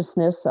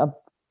consciousness of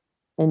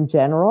in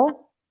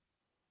general?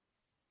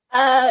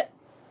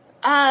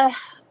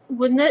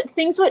 When the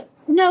things would,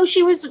 no,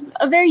 she was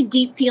a very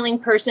deep feeling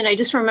person. I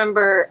just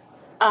remember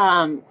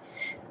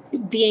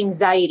the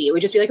anxiety. It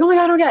would just be like, oh my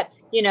God,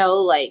 you know,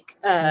 like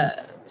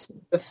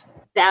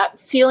that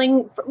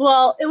feeling.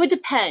 Well, it would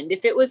depend.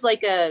 If it was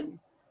like a,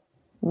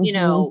 you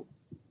know,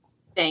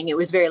 thing, it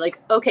was very like,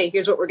 okay,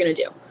 here's what we're going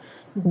to do.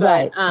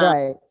 But,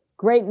 right.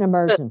 Great in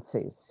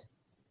emergencies.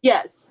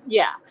 Yes.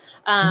 Yeah.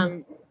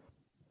 But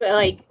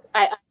like,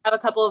 I have a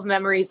couple of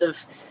memories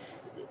of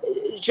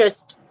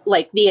just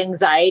like the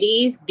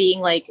anxiety being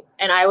like,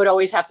 and I would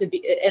always have to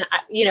be, and I,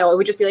 you know, it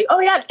would just be like, oh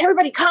my God,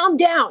 everybody calm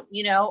down,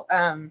 you know,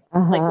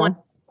 like one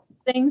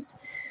things.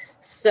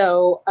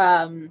 So,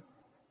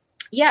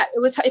 yeah,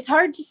 it's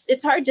hard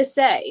to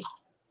say.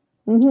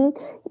 You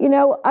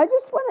know, I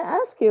just want to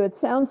ask you, it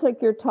sounds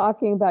like you're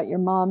talking about your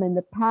mom in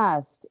the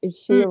past. Is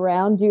she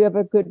around? Do you have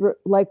a good,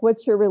 like,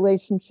 what's your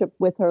relationship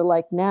with her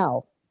like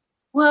now?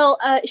 Well,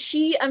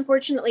 she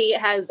unfortunately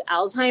has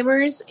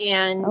Alzheimer's,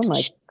 and oh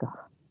my God.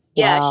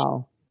 Yeah,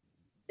 wow.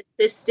 She's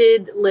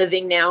assisted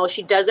living now.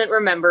 She doesn't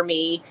remember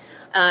me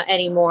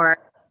anymore.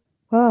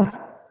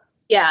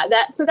 Yeah,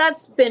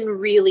 that's been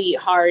really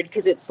hard,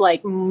 because it's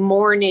like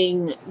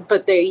mourning,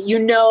 but you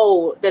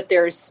know that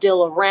they're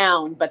still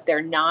around, but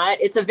they're not.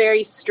 It's a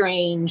very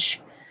strange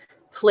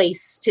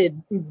place to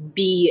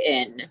be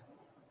in.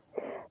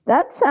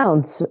 That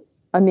sounds,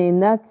 I mean,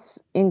 that's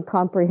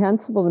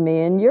incomprehensible to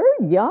me. And you're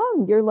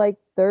young. You're like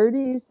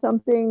 30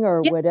 something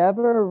or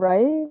whatever,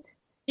 right?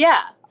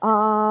 Yeah.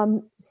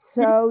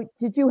 So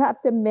did you have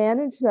to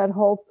manage that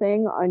whole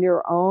thing on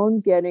your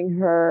own, getting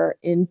her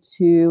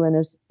into an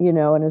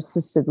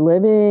assisted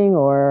living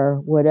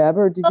or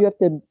whatever? Did you have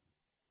to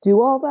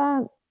do all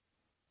that?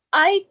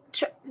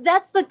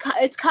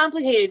 It's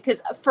complicated,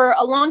 because for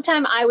a long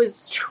time I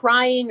was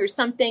trying or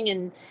something,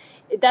 and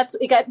it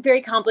got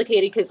very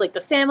complicated because like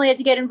the family had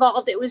to get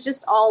involved. It was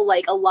just all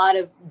like a lot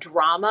of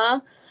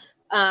drama.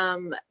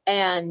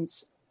 And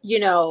you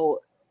know,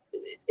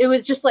 it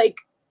was just like,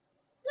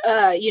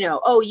 you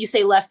know, oh, you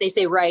say left, they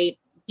say right,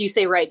 you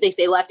say right, they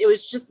say left. It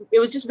was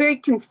just very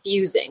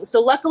confusing. So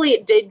luckily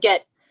it did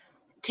get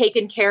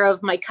taken care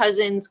of. My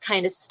cousins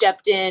kind of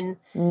stepped in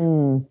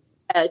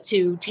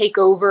to take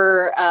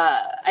over.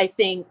 I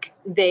think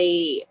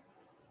they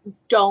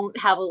don't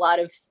have a lot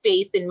of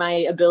faith in my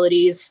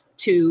abilities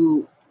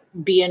to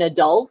be an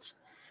adult.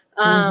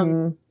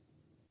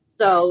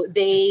 So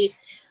they,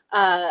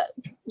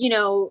 you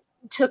know,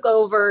 took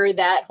over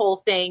that whole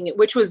thing,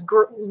 which was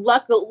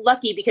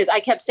lucky, because I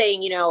kept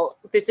saying, you know,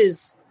 this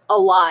is a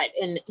lot,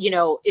 and, you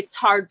know, it's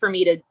hard for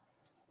me to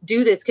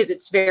do this because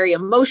it's very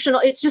emotional.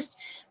 It just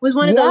was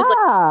one of those,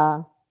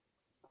 like,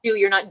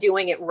 you're not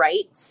doing it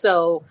right.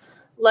 So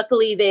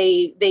luckily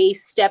they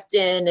stepped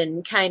in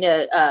and kind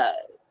of,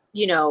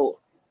 you know,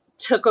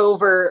 took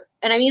over.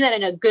 And I mean that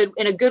in a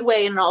good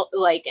way, and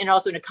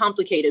also in a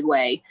complicated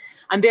way.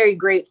 I'm very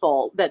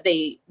grateful that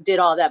they did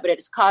all that, but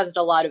it's caused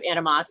a lot of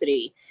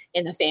animosity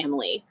in the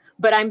family.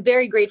 But I'm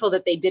very grateful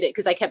that they did it,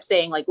 because I kept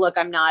saying, like, look,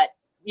 I'm not,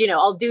 you know,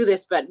 I'll do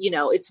this, but, you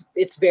know,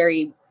 it's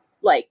very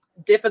like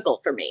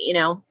difficult for me, you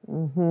know?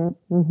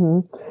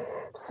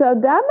 So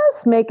that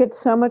must make it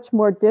so much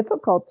more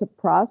difficult to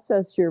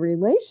process your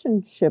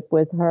relationship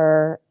with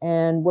her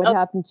and what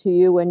happened to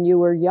you when you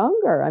were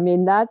younger. I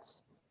mean, that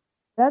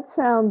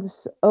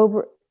sounds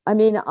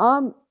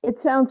it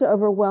sounds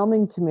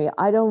overwhelming to me.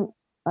 I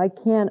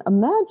can't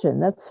imagine.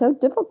 That's so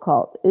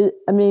difficult.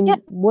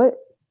 What?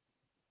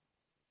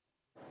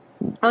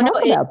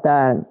 Talk about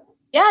that.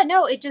 Yeah,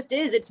 no, it just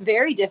is. It's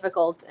very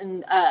difficult.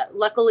 And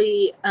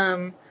luckily,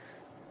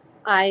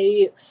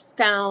 I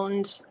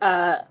found,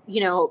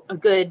 you know, a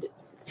good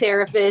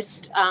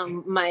therapist.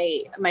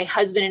 My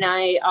husband and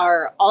I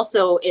are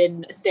also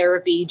in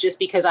therapy, just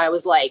because I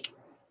was like,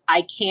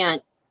 I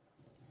can't,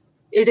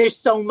 there's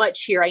so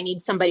much here. I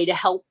need somebody to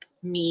help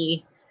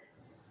me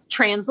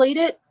translate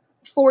it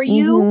for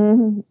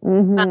you.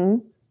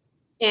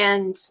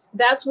 And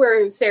that's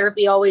where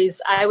therapy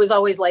I was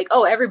always like,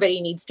 oh, everybody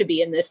needs to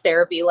be in this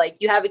therapy. Like,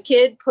 you have a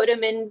kid, put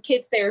him in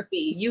kids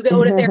therapy. You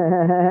go to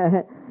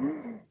therapy.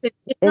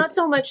 It's not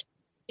so much,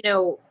 you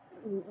know,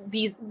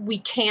 we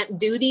can't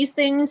do these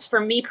things.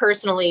 For me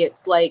personally,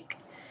 it's like,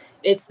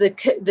 it's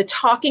the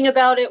talking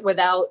about it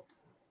without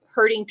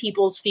hurting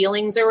people's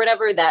feelings or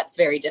whatever, that's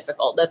very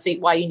difficult. That's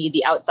why you need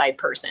the outside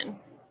person.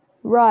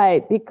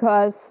 Right,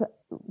 because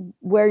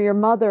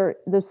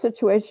the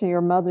situation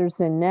your mother's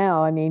in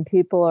now, I mean,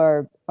 people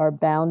are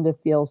bound to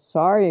feel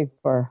sorry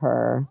for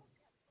her.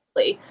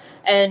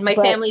 And my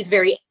family's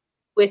very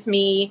with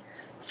me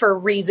for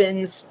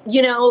reasons,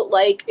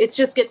 like it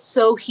just gets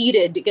so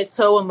heated, it gets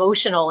so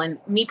emotional. And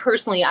me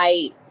personally,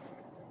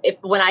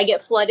 when I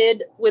get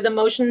flooded with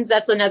emotions,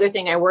 that's another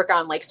thing I work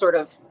on, like sort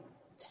of,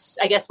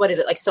 I guess, what is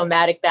it, like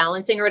somatic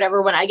balancing or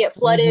whatever. When I get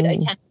flooded, I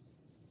tend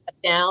to shut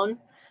down.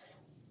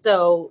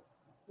 So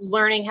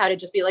learning how to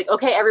just be like,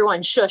 okay,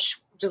 everyone shush,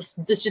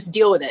 just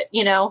deal with it,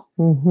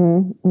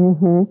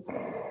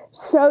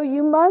 So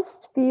you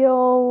must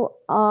feel,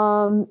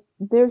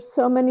 there's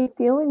so many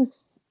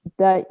feelings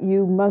that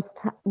you must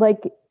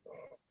like,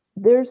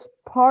 there's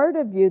part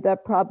of you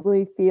that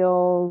probably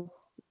feels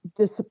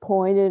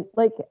disappointed.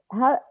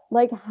 How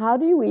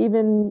do you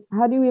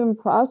even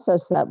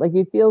process that? Like,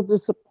 you feel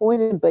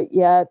disappointed, but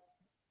yet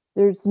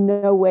there's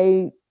no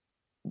way.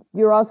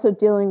 You're also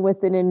dealing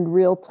with it in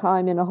real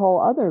time in a whole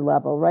other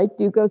level, right?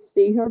 Do you go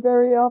see her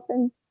very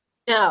often?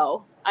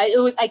 No,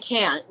 I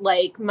can't.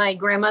 Like, my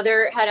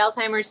grandmother had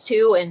Alzheimer's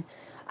too, and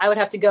I would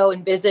have to go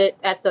and visit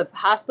at the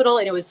hospital,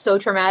 and it was so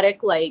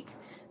traumatic. Like,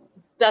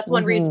 that's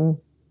one reason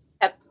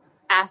I kept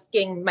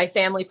asking my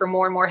family for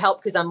more and more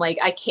help, because I'm like,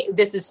 I can't,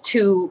 this is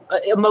too,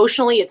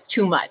 emotionally, it's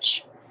too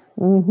much.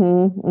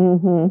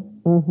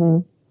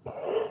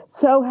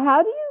 So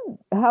how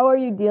are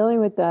you dealing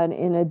with that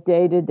in a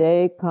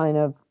day-to-day kind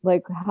of,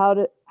 like,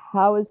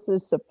 how is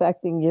this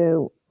affecting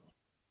you?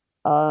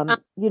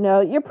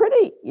 You're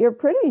pretty,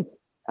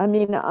 I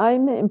mean,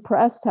 I'm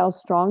impressed how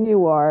strong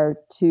you are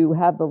to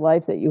have the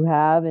life that you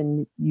have.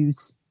 And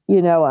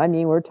I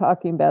mean, we're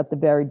talking about the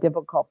very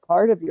difficult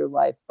part of your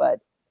life, but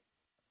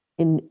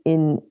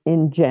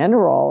in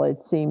general,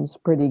 it seems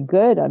pretty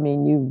good. I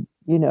mean,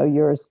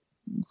 you're a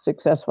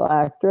successful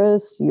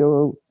actress,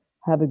 you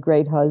have a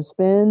great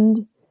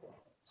husband.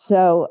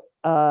 So,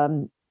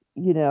 I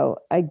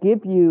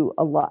give you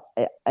a lot.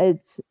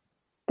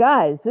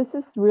 Guys, this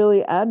is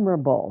really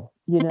admirable.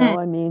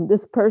 I mean,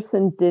 this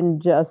person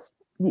didn't just,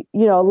 a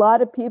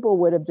lot of people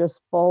would have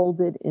just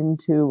folded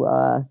into,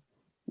 a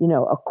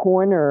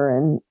corner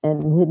and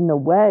hidden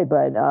away.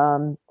 But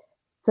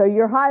so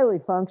you're highly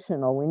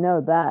functional. We know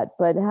that.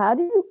 But how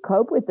do you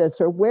cope with this?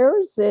 Or where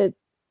does it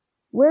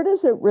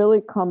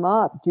really come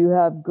up? Do you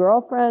have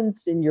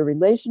girlfriends in your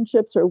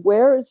relationships, or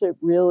where is it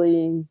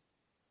really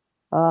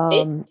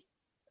most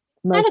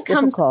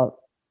difficult?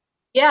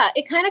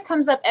 It kind of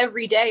comes up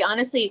every day.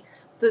 Honestly,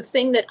 the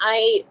thing that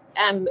I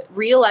am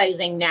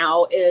realizing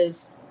now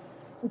is,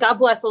 God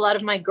bless a lot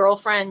of my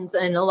girlfriends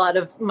and a lot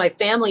of my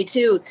family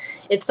too.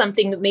 It's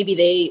something that maybe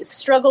they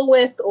struggle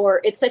with,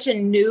 or it's such a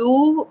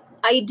new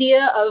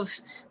idea of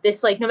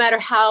this, like, no matter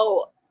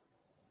how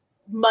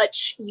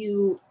much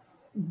you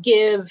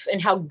give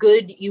and how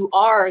good you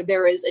are,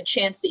 there is a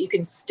chance that you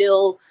can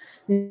still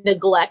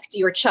neglect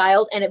your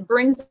child. And it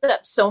brings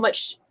up so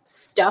much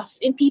stuff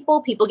in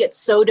people. People get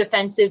so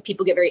defensive.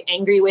 People get very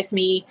angry with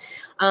me.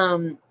 They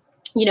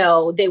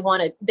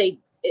want to,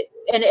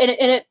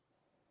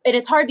 and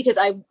it's hard because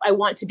I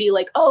want to be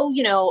like,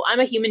 oh, I'm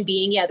a human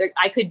being. Yeah,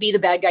 I could be the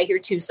bad guy here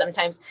too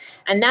sometimes.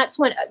 And that's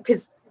when,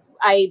 because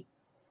I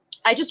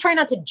just try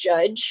not to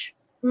judge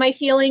my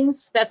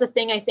feelings. That's a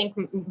thing I think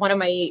one of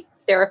my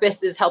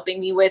therapists is helping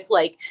me with.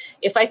 Like,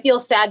 if I feel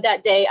sad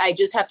that day, I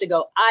just have to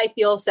go, I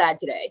feel sad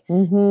today.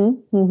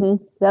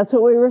 That's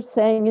what we were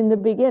saying in the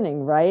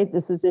beginning, right?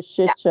 This is a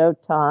shit show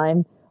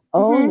time.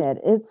 Own it.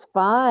 It's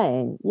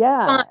fine.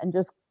 Yeah. And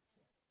just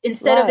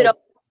instead of it,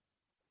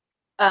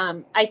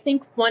 I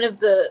think one of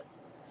the,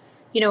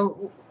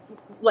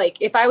 like,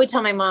 if I would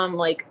tell my mom,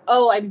 like,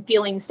 oh, I'm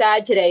feeling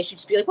sad today, she'd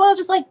just be like, well,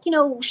 just like,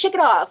 shake it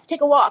off,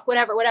 take a walk,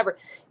 whatever.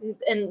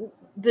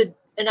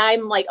 And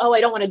I'm like, oh,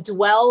 I don't want to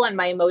dwell on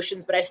my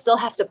emotions, but I still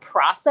have to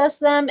process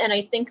them. And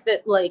I think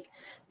that, like,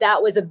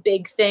 that was a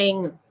big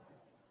thing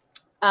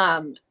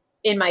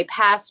in my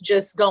past,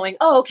 just going,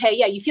 oh, okay,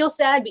 yeah, you feel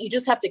sad, but you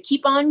just have to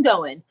keep on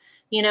going,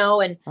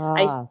 and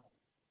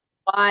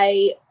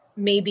I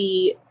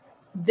maybe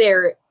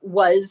there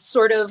was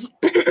sort of,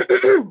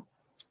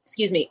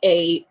 excuse me,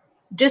 a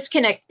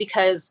disconnect,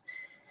 because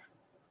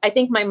I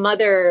think my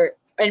mother,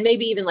 and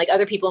maybe even like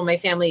other people in my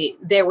family,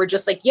 they were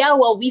just like, yeah,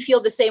 well, we feel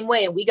the same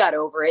way and we got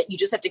over it. You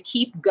just have to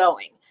keep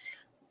going.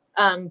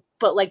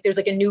 But like, there's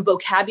like a new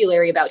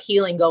vocabulary about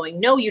healing going,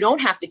 no, you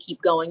don't have to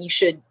keep going.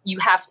 You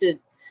have to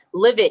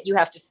live it. You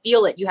have to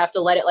feel it. You have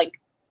to let it like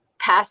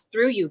pass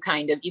through you,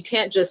 kind of. You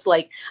can't just,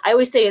 like, I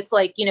always say it's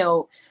like,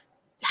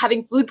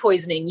 having food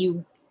poisoning,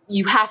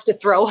 you have to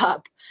throw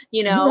up,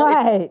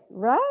 Right.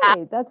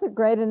 That's a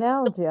great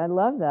analogy. I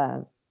love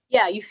that.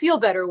 Yeah, you feel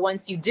better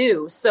once you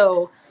do.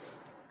 So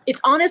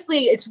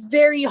it's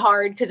very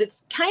hard, because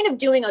it's kind of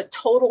doing a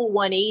total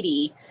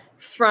 180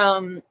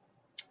 from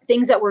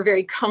things that were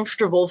very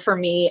comfortable for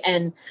me,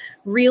 and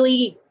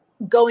really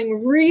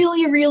going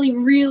really, really,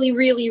 really,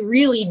 really,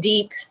 really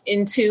deep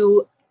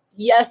into,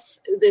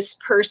 yes, this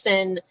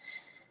person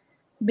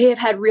may have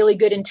had really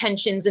good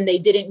intentions and they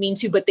didn't mean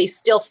to, but they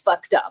still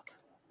fucked up.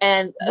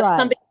 And if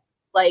somebody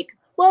like,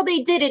 well,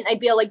 they didn't, I'd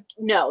be like,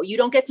 no, you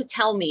don't get to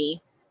tell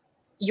me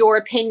your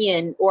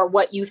opinion or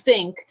what you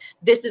think.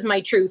 This is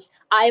my truth.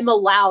 I'm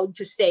allowed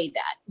to say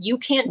that. You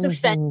can't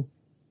defend.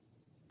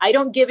 I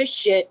don't give a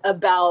shit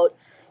about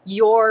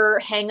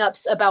your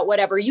hangups about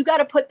whatever. You got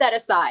to put that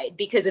aside,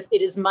 because if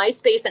it is my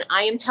space and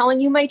I am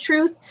telling you my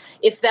truth,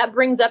 if that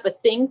brings up a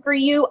thing for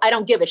you, I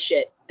don't give a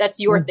shit. That's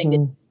your thing to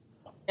do.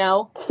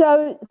 No.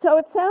 So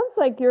it sounds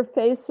like you're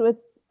faced with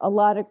a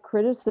lot of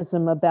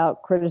criticism about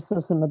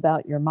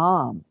your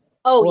mom.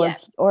 Oh,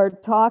 yes. Or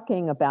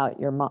talking about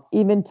your mom,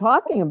 even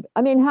talking.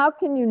 I mean, how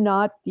can you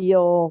not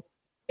feel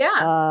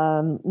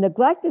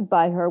neglected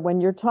by her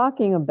when you're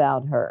talking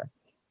about her?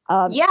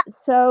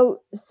 So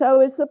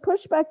is the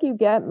pushback you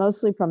get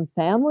mostly from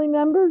family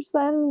members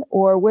then,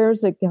 or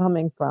where's it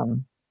coming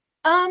from?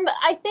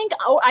 I think,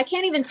 I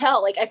can't even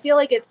tell. Like, I feel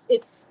like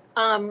it's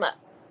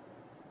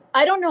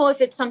I don't know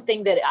if it's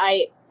something that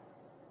I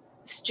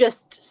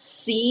just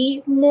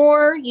see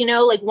more, you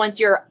know, like once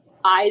your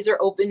eyes are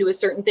open to a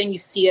certain thing, you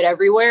see it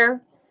everywhere.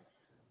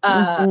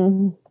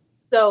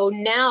 So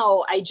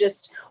now it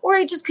just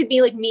could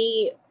be like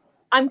me.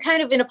 I'm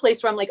kind of in a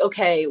place where I'm like,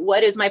 okay,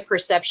 what is my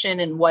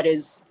perception and what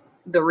is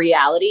the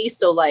reality?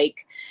 So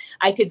like,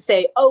 I could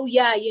say, oh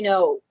yeah, you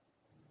know,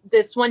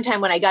 this one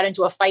time when I got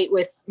into a fight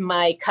with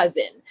my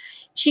cousin,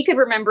 she could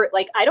remember it.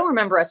 Like, I don't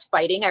remember us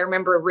fighting. I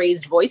remember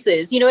raised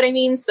voices. You know what I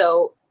mean?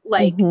 So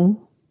like,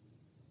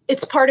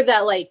 it's part of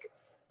that. Like,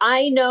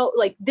 I know,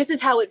 like, this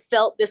is how it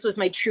felt. This was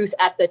my truth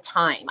at the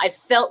time. I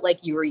felt like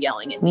you were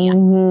yelling at me.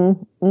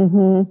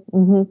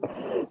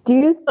 Do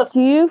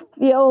you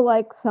feel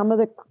like some of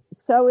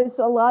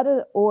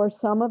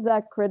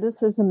that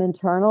criticism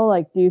internal?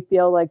 Like, do you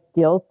feel like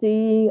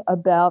guilty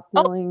about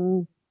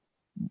feeling,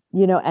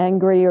 you know,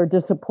 angry or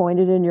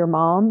disappointed in your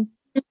mom?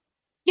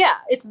 Yeah,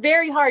 it's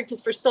very hard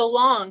because for so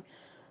long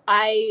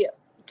I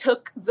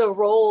took the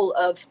role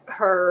of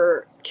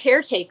her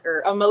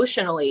caretaker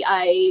emotionally.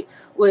 I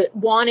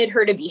wanted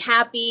her to be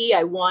happy.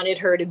 I wanted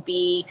her to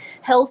be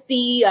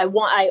healthy. I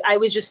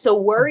was just so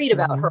worried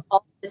about her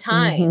all the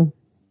time.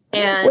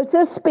 And was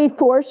this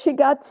before she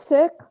got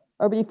sick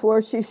or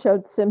before she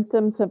showed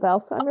symptoms of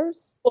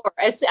Alzheimer's?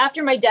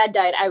 After my dad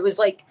died, I was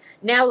like,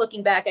 now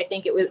looking back, I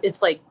think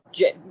it's like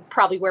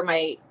probably where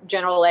my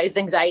generalized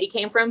anxiety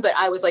came from. But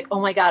I was like, oh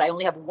my God, I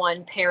only have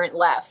one parent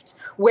left.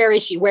 Where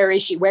is she? Where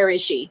is she? Where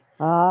is she?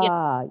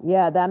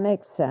 Yeah, that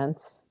makes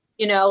sense.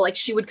 You know, like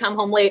she would come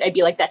home late. I'd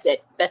be like, that's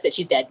it.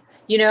 She's dead.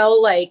 You know,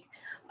 like,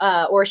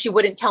 or she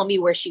wouldn't tell me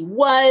where she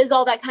was,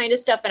 all that kind of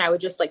stuff. And I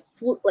would just like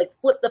flip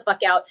the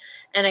fuck out.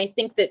 And I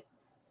think that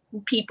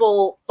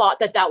people thought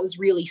that was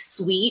really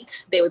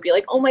sweet. They would be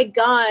like, oh my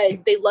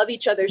God, they love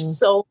each other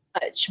so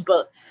much.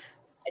 But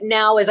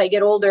now as I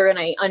get older and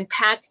I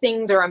unpack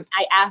things or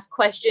I ask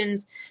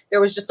questions, there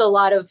was just a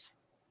lot of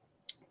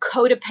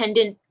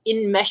codependent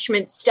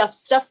enmeshment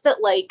stuff that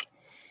like,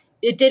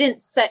 it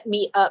didn't set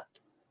me up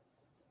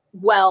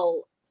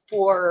well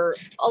for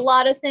a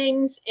lot of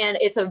things. And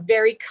it's a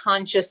very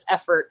conscious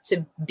effort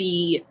to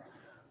be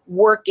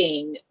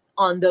working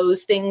on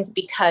those things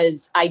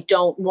because I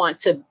don't want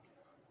to,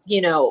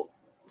 you know,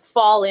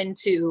 fall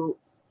into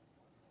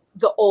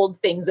the old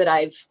things that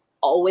I've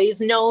always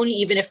known,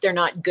 even if they're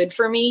not good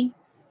for me.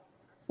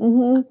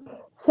 So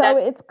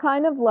it's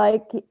kind of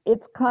like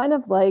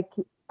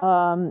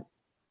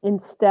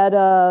instead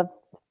of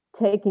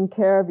taking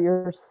care of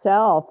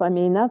yourself, I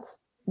mean, that's,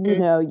 you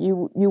know,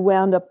 you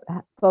wound up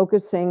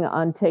focusing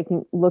on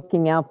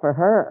looking out for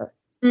her.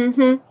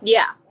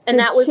 Yeah.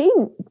 And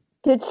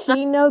did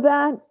she know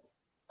that?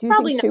 Do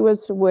you think she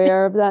was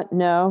aware of that?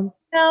 No,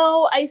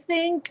 I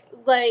think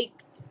like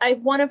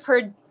one of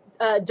her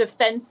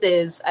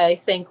defenses, I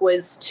think,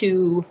 was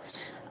to,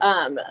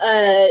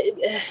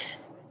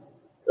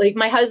 like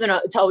my husband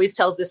always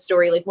tells this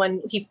story. Like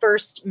when he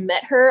first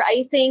met her,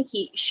 I think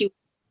she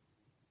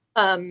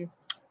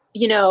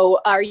you know,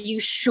 are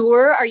you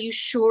sure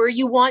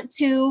you want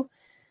to,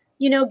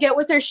 you know, get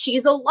with her?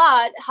 She's a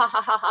lot. Ha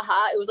ha ha ha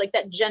ha. It was like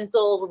that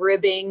gentle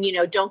ribbing, you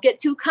know, don't get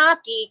too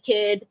cocky,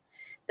 kid,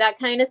 that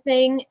kind of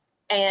thing.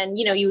 And,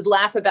 you know, you would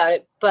laugh about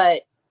it.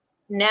 But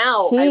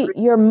now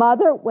your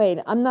mother, wait,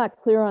 I'm not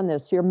clear on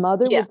this. Your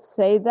mother would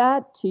say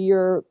that to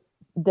your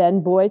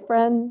then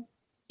boyfriend?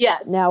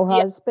 Yes. Now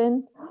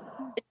husband?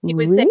 He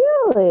would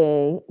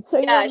really? So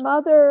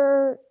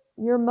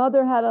your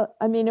mother had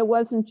it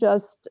wasn't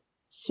just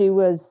she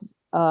was,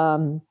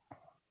 you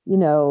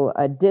know,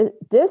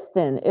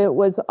 distant. It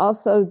was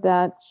also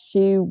that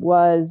she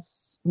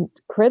was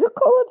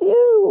critical of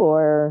you,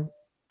 or?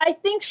 I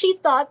think she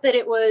thought that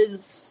it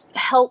was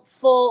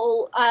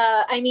helpful.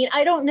 I mean,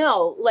 I don't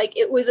know. Like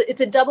it's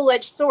a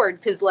double-edged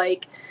sword because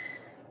like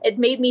it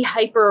made me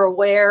hyper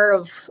aware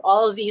of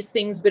all of these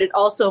things, but it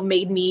also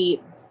made me,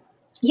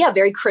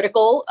 very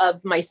critical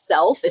of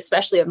myself,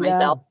 especially of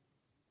myself.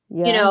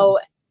 Yeah. You know,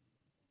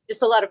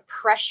 just a lot of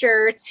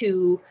pressure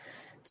to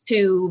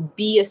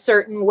be a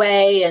certain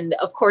way. And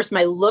of course,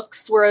 my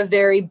looks were a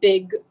very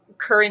big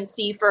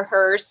currency for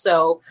her.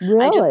 So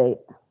really,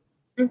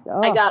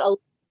 I got a lot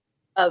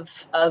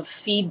of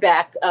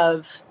feedback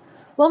of,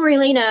 well,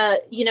 Marilena,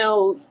 you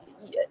know,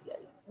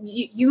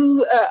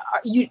 you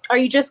are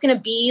you just going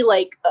to be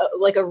like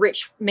a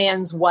rich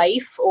man's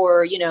wife,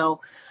 or, you know,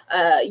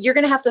 you're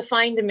going to have to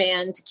find a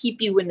man to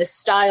keep you in the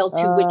style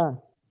to which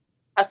you're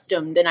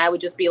accustomed. And I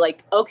would just be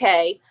like,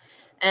 okay.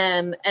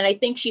 And I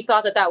think she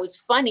thought that was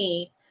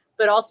funny,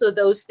 but also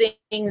those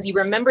things, you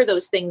remember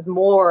those things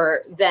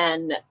more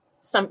than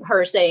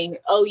her saying,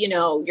 oh, you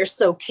know, you're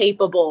so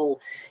capable,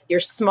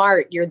 you're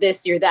smart, you're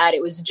this, you're that.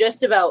 It was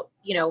just about,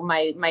 you know,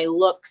 my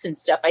looks and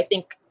stuff. I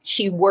think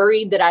she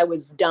worried that I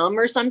was dumb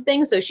or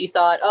something. So she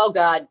thought, oh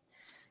God,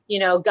 you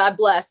know, God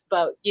bless,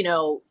 but, you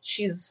know,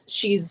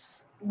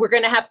 we're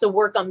going to have to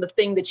work on the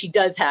thing that she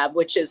does have,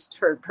 which is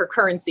her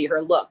currency,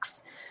 her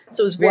looks.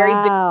 So it was very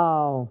big.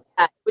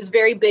 It was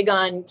very big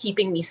on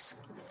keeping me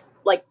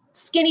like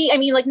skinny. I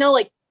mean, like, no,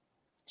 like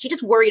she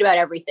just worried about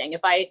everything.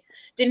 If I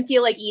didn't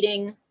feel like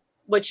eating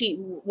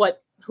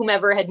what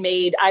whomever had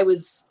made, I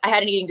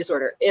had an eating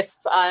disorder. If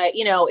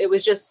you know, it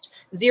was just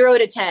 0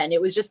 to 10.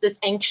 It was just this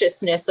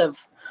anxiousness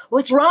of,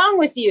 what's wrong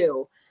with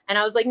you? And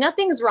I was like,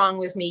 nothing's wrong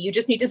with me. You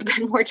just need to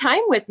spend more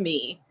time with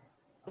me.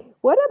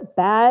 What a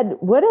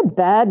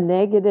bad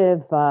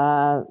negative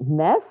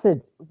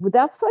message.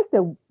 That's like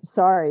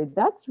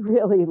that's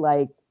really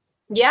like,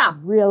 yeah,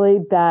 really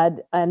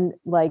bad. And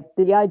like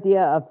the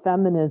idea of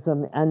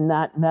feminism and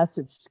that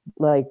message,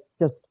 like,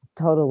 just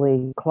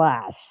totally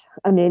clash.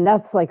 I mean,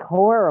 that's like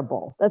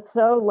horrible. That's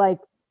so like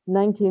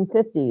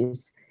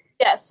 1950s.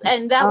 Yes.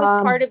 And that was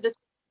part of the,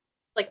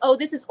 like, oh,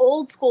 this is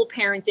old school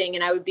parenting.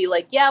 And I would be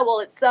like, yeah, well,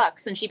 it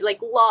sucks. And she'd be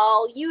like,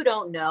 lol, you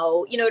don't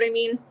know. You know what I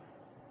mean?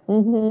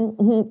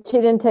 Mm-hmm, mm-hmm. She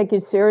didn't take you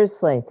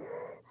seriously.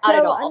 Not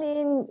at all. I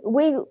mean,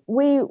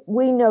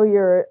 we know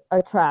you're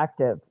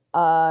attractive.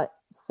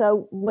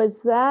 So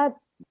was that,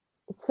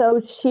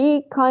 so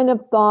she kind of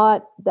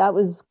thought that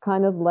was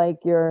kind of like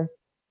your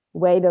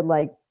way to,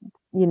 like,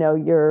 you know,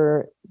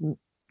 your,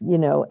 you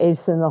know,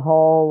 ace in the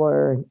hole,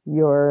 or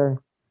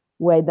your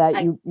way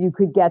that you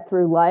could get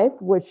through life?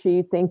 Was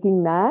she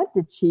thinking that?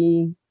 Did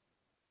she?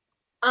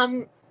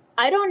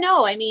 I don't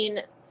know. I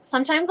mean,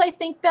 sometimes I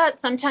think that,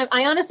 sometimes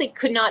I honestly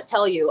could not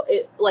tell you.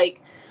 It, like,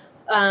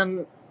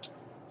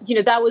 you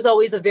know, that was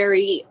always a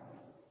very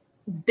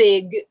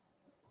big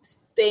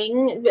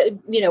thing.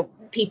 You know,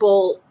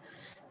 people,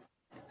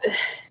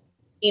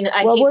 you know,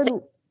 I hate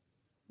saying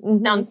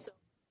it sounds so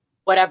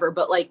whatever,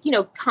 but like, you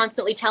know,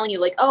 constantly telling you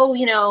like, oh,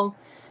 you know,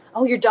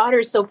 oh, your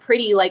daughter's so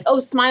pretty, like, oh,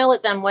 smile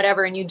at them,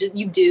 whatever. And you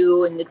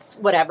do, and it's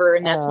whatever.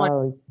 And that's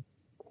one.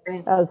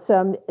 Oh,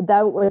 so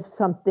that was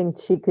something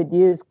she could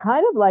use,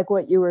 kind of like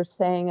what you were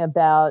saying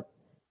about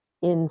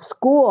in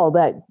school,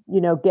 that,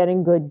 you know,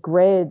 getting good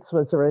grades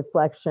was a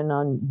reflection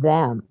on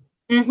them,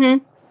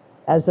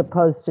 as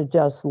opposed to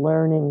just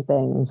learning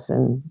things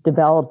and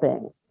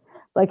developing.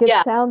 Like, it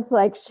sounds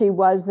like she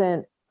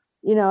wasn't,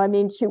 you know, I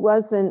mean, she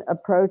wasn't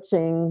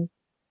approaching,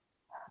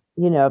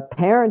 you know,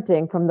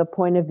 parenting from the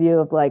point of view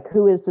of like,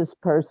 who is this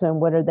person?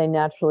 What are they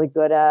naturally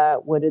good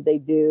at? What do they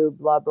do?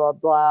 Blah, blah,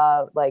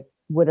 blah. Like,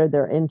 what are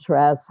their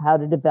interests? How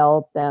to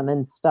develop them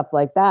and stuff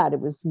like that. It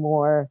was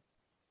more,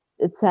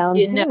 it sounds,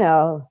 you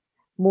know,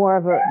 more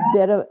of a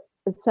bit of,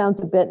 it sounds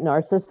a bit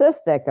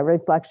narcissistic, a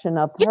reflection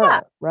of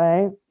her,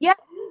 right? Yeah.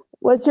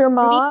 Was your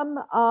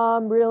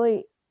mom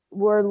really,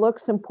 were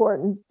looks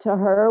important to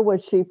her?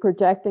 Was she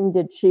projecting?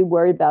 Did she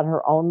worry about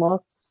her own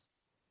looks?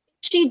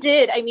 She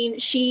did. I mean,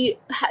 she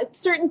had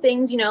certain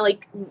things, you know,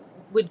 like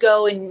would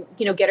go and,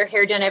 you know, get her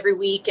hair done every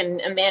week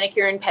and a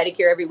manicure and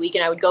pedicure every week.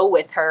 And I would go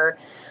with her.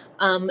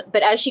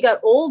 But as she got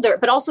older,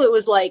 but also it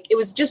was like, it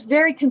was just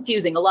very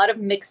confusing. A lot of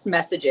mixed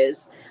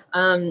messages.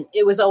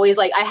 It was always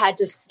like, I had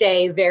to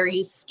stay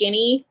very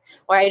skinny,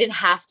 or I didn't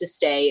have to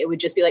stay. It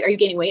would just be like, are you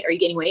gaining weight? Are you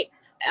gaining weight?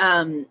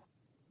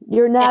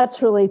 You're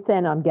naturally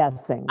thin, I'm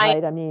guessing,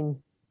 right? I mean,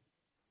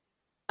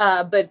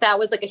 but that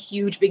was like a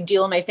huge big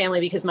deal in my family,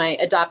 because my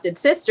adopted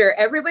sister,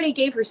 everybody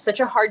gave her such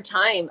a hard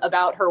time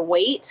about her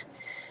weight.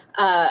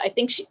 I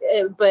think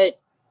but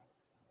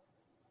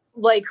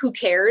like, who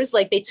cares?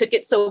 Like, they took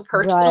it so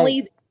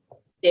personally,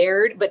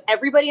 dared, but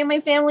everybody in my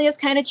family is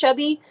kind of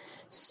chubby.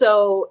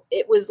 So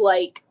it was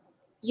like,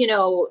 you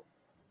know,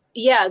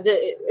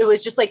 it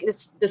was just like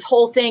this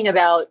whole thing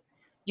about,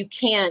 you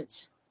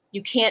can't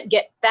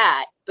get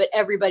fat, but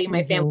everybody in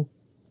my family,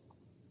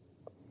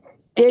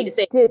 I hate to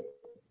say, did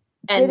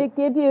it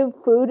give you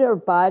food or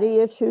body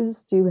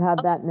issues? Do you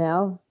have that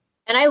now?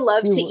 And I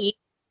love to eat,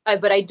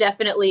 but I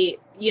definitely,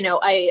 you know,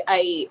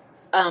 I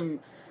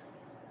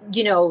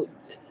you know,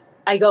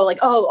 I go like,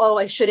 oh,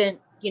 I shouldn't,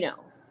 you know,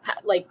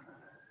 like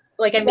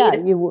I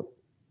made, you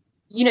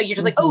know, you're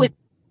just like, oh, is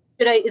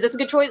this a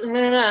good choice?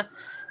 No.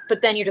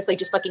 But then you're just like,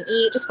 just fucking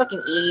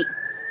eat.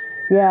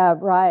 Yeah,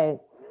 right.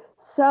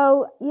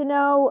 So, you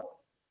know,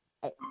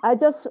 I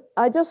just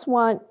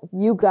want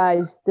you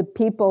guys,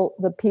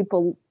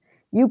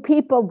 you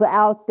people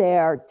out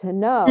there to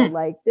know,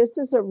 like, this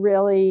is a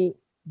really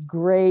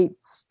great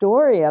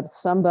story of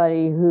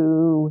somebody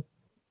who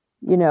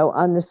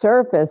on the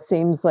surface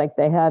seems like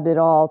they have it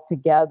all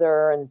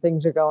together and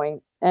things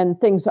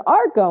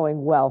are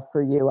going well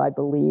for you, I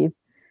believe,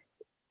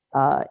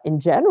 in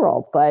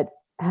general, but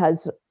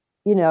has,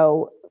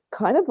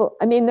 kind of,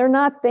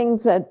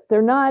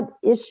 they're not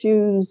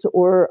issues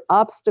or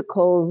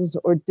obstacles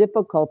or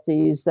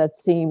difficulties that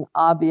seem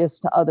obvious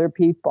to other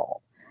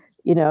people,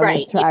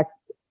 Right.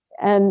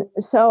 And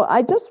so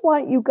I just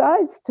want you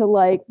guys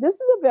to this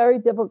is a very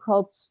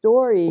difficult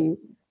story.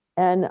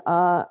 And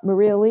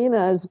Maria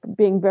Elena is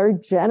being very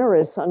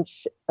generous on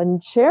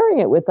sharing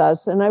it with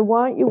us. And I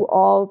want you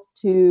all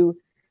to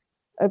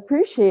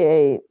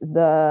appreciate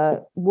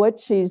what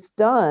she's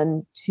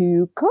done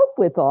to cope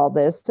with all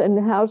this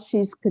and how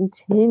she's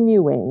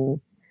continuing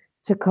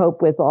to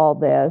cope with all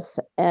this.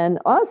 And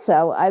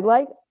also,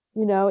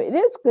 it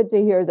is good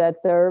to hear that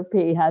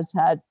therapy has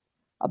had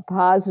a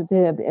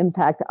positive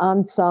impact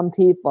on some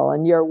people,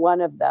 and you're one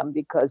of them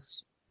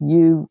because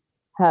you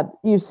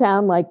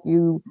sound like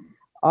you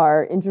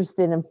are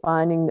interested in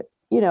finding,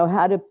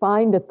 how to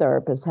find a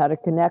therapist, how to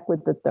connect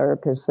with the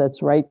therapist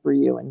that's right for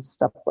you and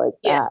stuff like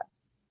that.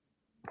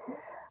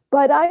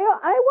 But I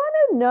want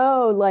to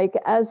know,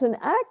 as an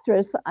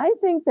actress, I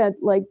think that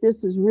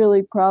this has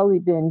really probably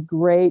been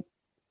great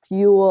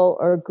fuel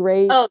or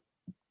great,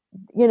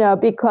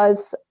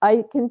 because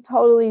I can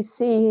totally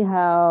see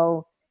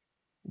how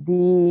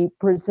the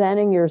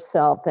presenting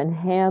yourself and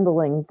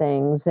handling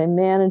things and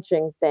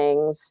managing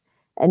things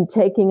and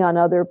taking on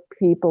other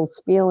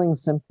people's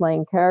feelings and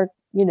playing character,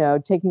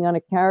 taking on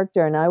a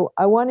character. And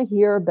I want to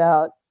hear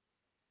about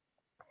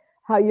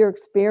how your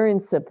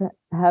experience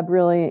have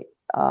really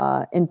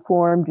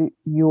informed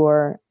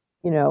your,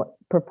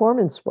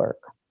 performance work.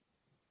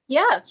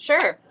 Yeah,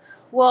 sure.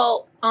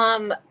 Well,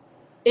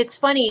 it's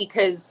funny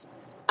because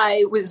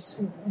I was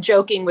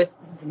joking with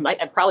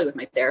probably with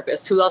my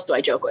therapist. Who else do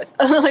I joke with?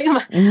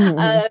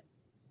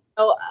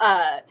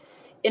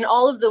 In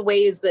all of the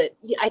ways that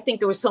I think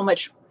there was so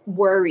much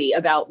worry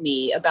about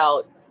me,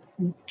 about,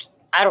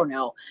 I don't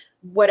know,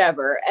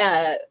 whatever.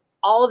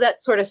 All of that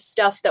sort of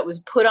stuff that was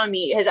put on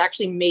me has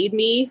actually made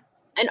me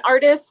an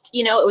artist.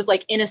 It was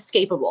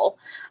inescapable.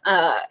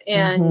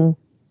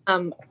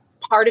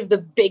 Part of the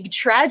big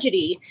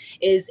tragedy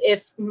is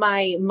if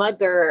my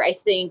mother, I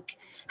think,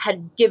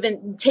 had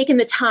taken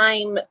the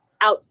time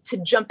out to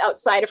jump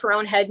outside of her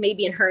own head,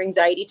 maybe in her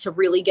anxiety, to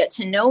really get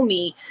to know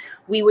me,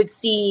 we would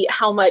see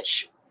how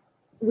much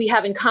we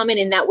have in common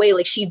in that way.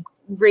 She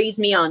raised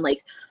me on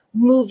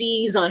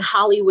movies, on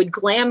Hollywood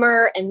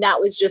glamour. And that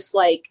was just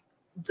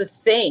the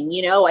thing,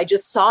 I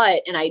just saw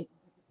it and I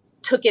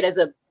took it as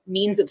a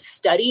means of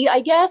study, I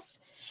guess.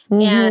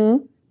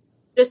 And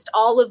just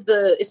all of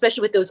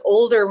especially with those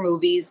older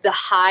movies, the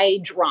high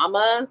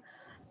drama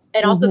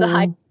and also the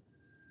high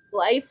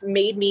life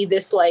made me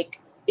this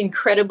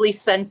incredibly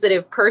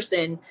sensitive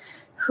person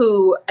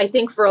who I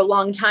think for a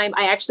long time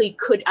I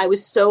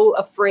was so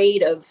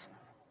afraid of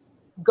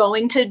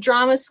going to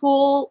drama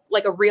school,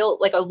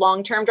 a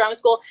long-term drama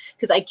school,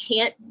 because I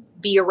can't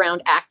be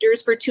around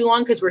actors for too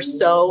long because we're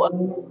so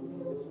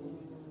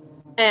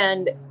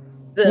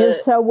you're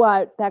so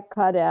what? That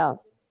cut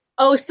out.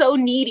 Oh, so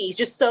needy,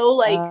 just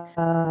so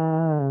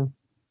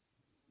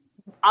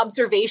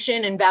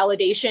observation and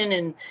validation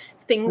and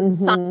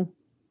things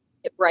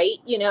right,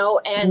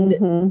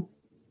 and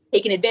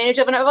taken advantage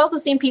of. And I've also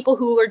seen people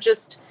who are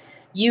just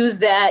use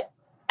that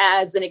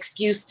as an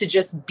excuse to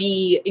just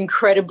be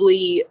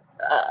incredibly,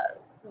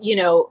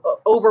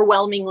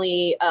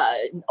 overwhelmingly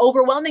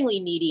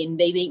needy, and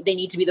they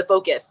need to be the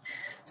focus.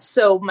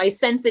 So my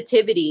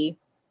sensitivity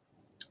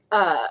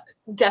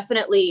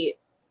definitely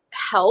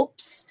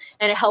helps,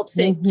 and it helps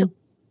it to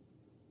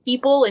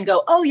people and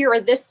go, oh, you're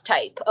this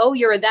type. Oh,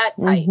 you're that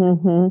type.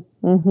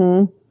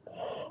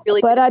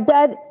 Really, but I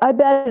bet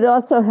it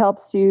also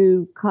helps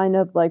you kind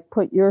of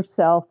put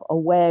yourself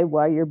away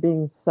while you're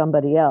being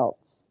somebody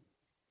else.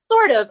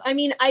 Sort of. I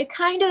mean, I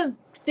kind of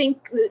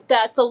think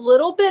that's a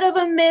little bit of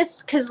a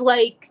myth because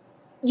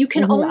you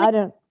can only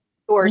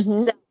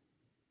yourself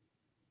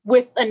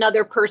with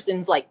another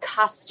person's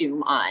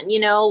costume on,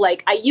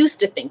 I used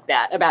to think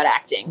that about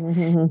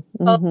acting.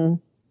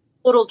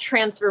 Total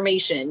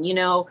transformation,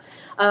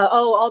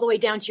 all the way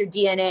down to your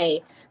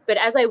DNA. But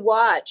as I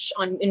watch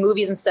in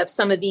movies and stuff,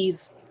 some of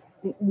these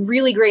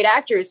really great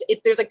actors,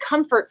 there's a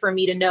comfort for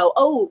me to know,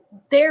 oh,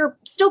 they're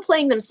still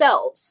playing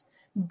themselves,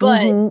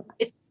 but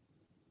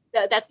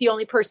that's the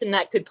only person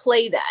that could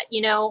play that,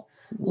 Mary,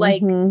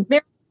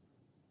 for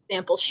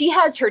example, she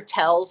has her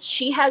tells,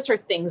 she has her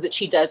things that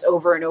she does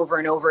over and over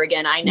and over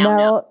again. I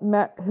now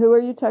know. Who are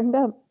you talking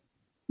about?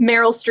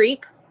 Meryl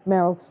Streep.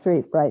 Meryl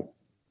Streep, right.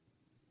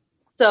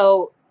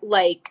 So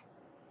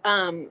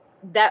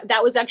that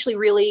was actually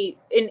really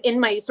in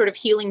my sort of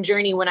healing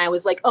journey when I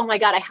was oh my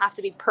God, I have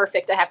to be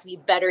perfect. I have to be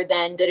better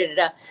than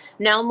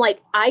Now I'm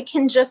I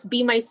can just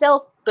be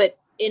myself, but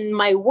in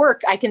my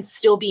work, I can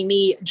still be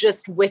me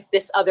just with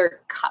this other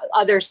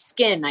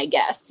skin, I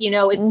guess,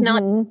 it's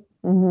not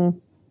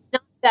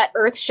that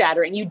earth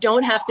shattering. You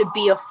don't have to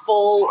be a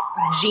full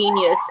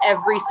genius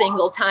every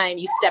single time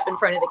you step in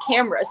front of the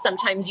camera.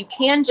 Sometimes you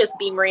can just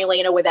be Marie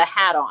Elena with a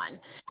hat on.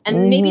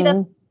 And maybe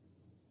that's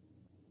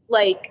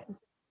like,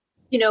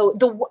 you know,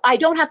 I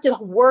don't have to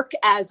work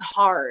as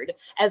hard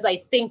as I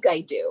think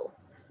I do.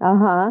 And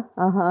well,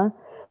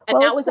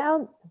 that was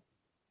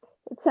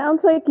it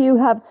sounds like you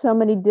have so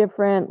many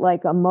different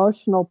like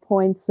emotional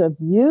points of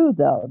view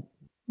though.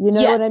 You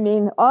know what I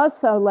mean?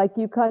 Also, like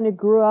you kind of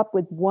grew up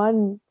with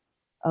one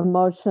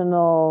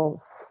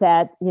emotional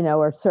set, you know,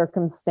 or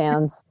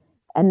circumstance,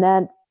 and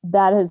then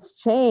that has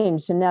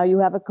changed, and now you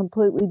have a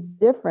completely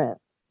different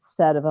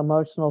set of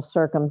emotional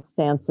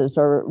circumstances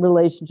or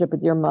relationship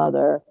with your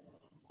mother.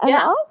 And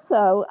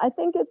also, I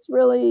think it's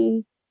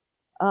really,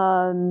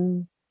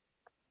 you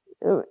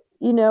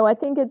know, I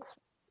think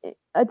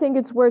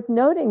it's worth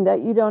noting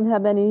that you don't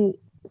have any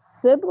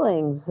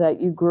siblings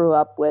that you grew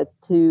up with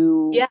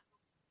to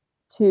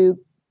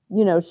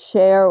you know,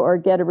 share or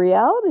get a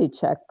reality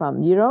check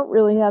from. You don't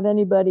really have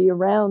anybody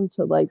around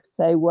to like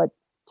say what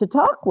to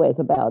talk with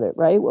about it,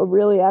 right? What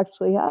really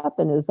actually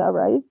happened. Is that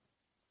right?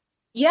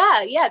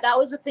 Yeah. That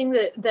was the thing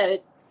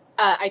that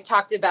I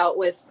talked about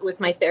with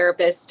my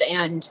therapist,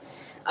 and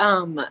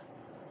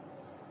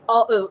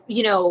all,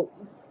 you know,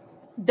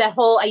 that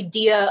whole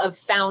idea of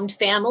found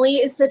family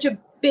is such a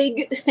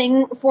big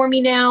thing for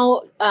me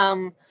now.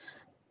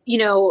 You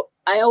know,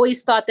 I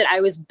always thought that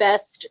I was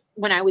best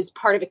when I was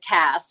part of a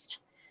cast.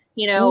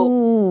 You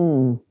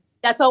know,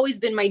 that's always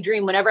been my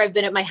dream. Whenever I've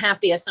been at my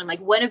happiest, I'm like,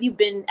 when have you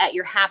been at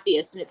your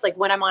happiest? And it's like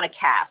when I'm on a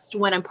cast,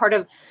 when I'm part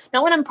of,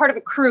 not when I'm part of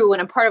a crew,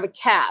 when I'm part of a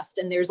cast,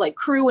 and there's like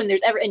crew and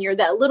and you're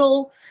that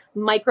little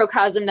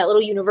microcosm, that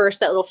little universe,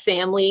 that little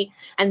family.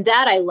 And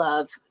that I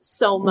love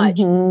so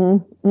much.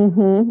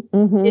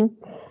 It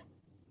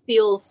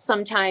feels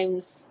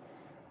sometimes,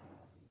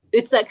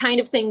 it's that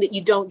kind of thing that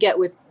you don't get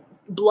with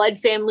blood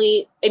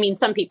family. I mean,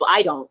 some people,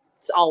 I don't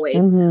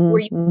always, where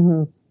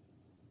you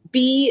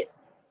be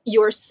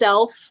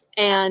yourself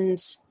and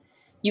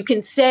you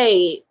can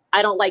say,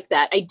 I don't like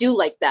that. I do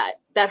like that.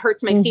 That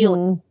hurts my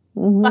feelings.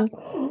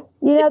 You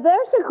know,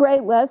 there's a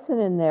great lesson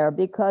in there,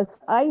 because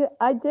I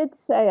did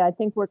say, I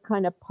think we're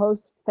kind of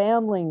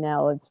post-family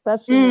now,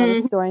 especially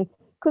in the story,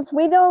 because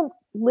we don't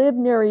live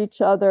near each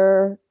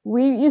other.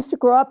 We used to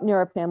grow up near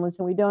our families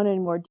and we don't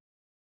anymore.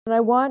 And I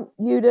want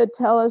you to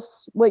tell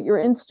us what your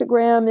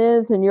Instagram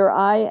is and your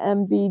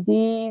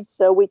IMBD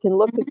so we can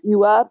look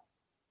you up.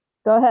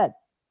 Go ahead.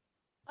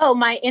 Oh,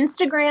 my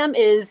Instagram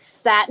is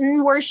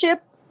Satin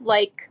Worship,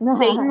 like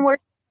Satan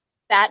worship,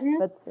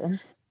 Satin.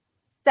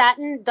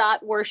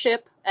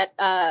 Satin.worship at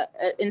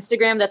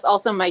Instagram. That's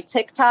also my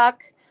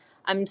TikTok.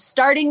 I'm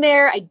starting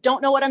there. I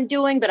don't know what I'm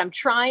doing, but I'm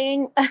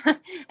trying.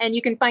 And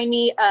you can find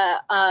me,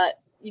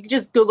 you can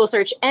just Google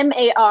search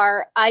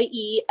MARIELENA.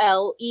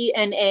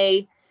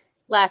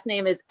 Last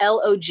name is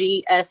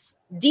LOGSDON.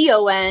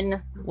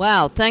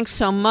 Wow, thanks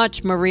so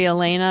much, Marie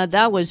Elena.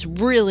 That was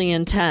really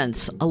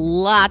intense. A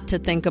lot to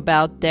think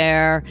about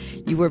there.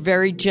 You were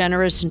very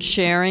generous in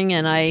sharing,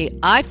 and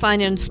I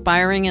find it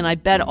inspiring, and I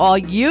bet all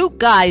you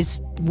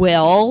guys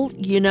will,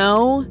 you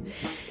know.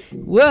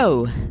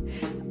 Whoa.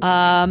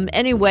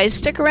 Anyway,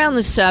 stick around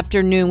this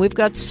afternoon. We've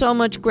got so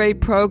much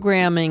great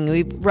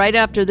programming. Right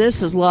after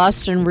this is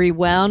Lost and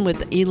Rewound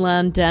with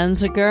Elan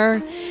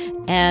Danziger.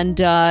 And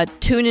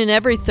tune in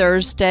every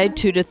Thursday,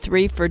 2 to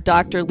 3 for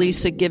Dr.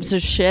 Lisa Gives a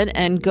Shit.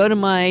 And go to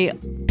my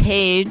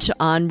page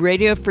on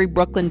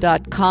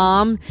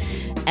radiofreebrooklyn.com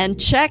and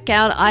check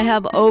out, I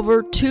have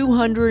over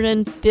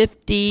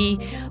 250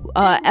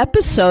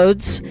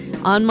 episodes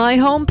on my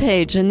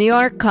homepage in the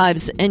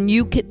archives. And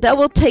that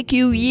will take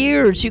you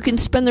years. You can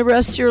spend the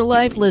rest of your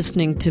life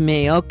listening to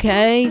me,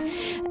 okay?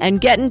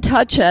 And get in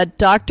touch at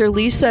Dr.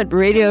 Lisa at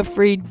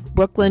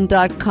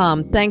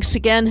radiofreebrooklyn.com. Thanks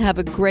again. Have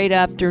a great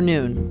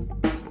afternoon.